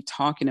relieved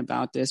talking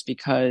about this,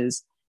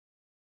 because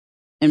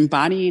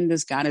embodying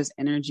this goddess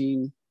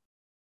energy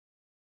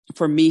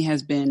for me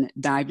has been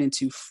dived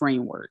into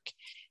framework.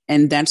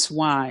 And that's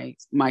why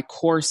my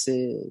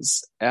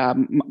courses,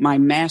 my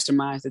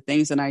masterminds, the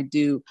things that I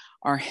do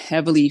are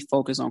heavily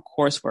focused on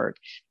coursework.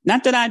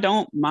 Not that I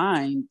don't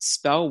mind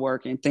spell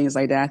work and things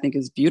like that. I think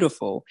it's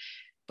beautiful.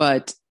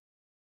 But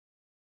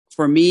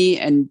for me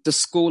and the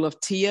school of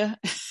Tia,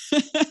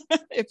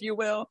 if you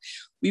will,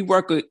 we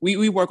work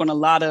on a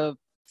lot of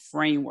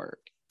framework,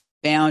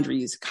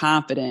 boundaries,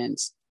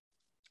 confidence,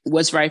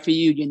 what's right for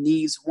you, your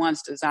needs,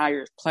 wants,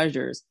 desires,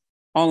 pleasures,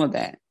 all of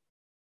that.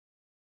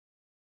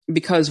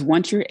 Because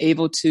once you're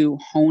able to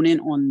hone in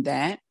on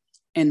that,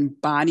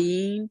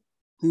 embodying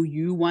who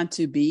you want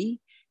to be,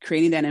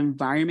 creating that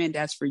environment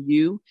that's for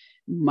you,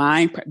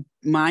 mind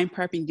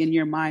prepping, getting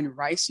your mind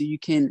right so you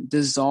can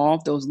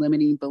dissolve those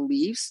limiting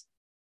beliefs.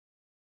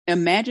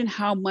 Imagine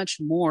how much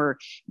more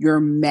your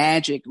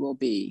magic will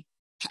be,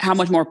 how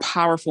much more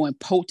powerful and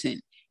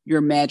potent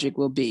your magic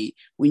will be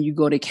when you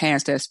go to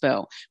cast that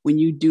spell, when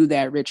you do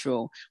that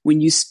ritual,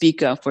 when you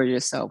speak up for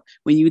yourself,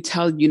 when you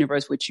tell the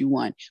universe what you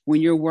want, when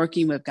you're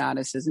working with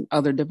goddesses and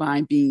other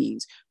divine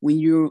beings, when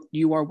you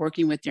are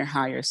working with your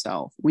higher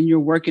self, when you're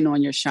working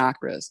on your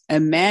chakras.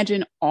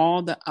 Imagine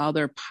all the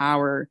other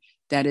power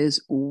that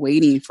is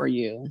waiting for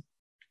you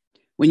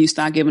when you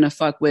stop giving a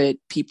fuck what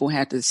people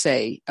have to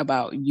say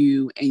about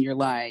you and your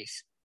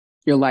life,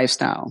 your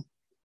lifestyle.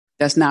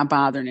 That's not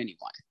bothering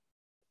anyone.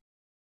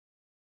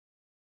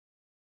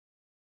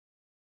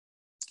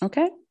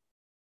 Okay.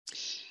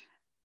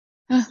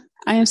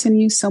 I am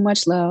sending you so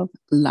much love,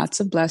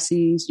 lots of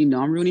blessings. You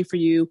know I'm rooting for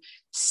you.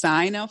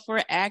 Sign up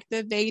for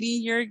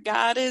Activating Your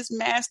Goddess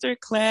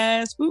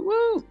Masterclass. Woo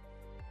woo.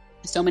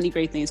 So many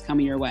great things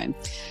coming your way.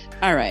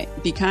 All right.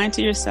 Be kind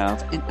to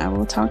yourself, and I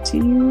will talk to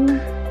you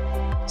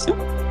soon.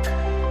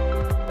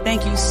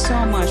 Thank you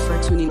so much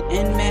for tuning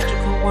in,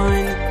 Magical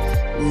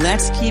One.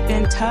 Let's keep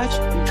in touch.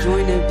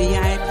 Join the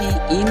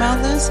VIP email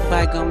list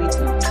by going to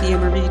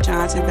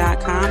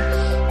tiamariejohnson.com.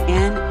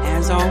 And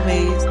as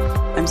always,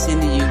 I'm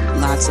sending you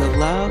lots of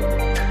love,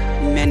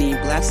 many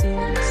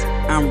blessings.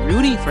 I'm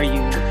rooting for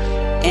you.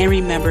 And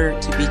remember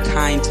to be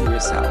kind to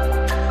yourself.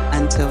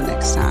 Until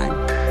next time.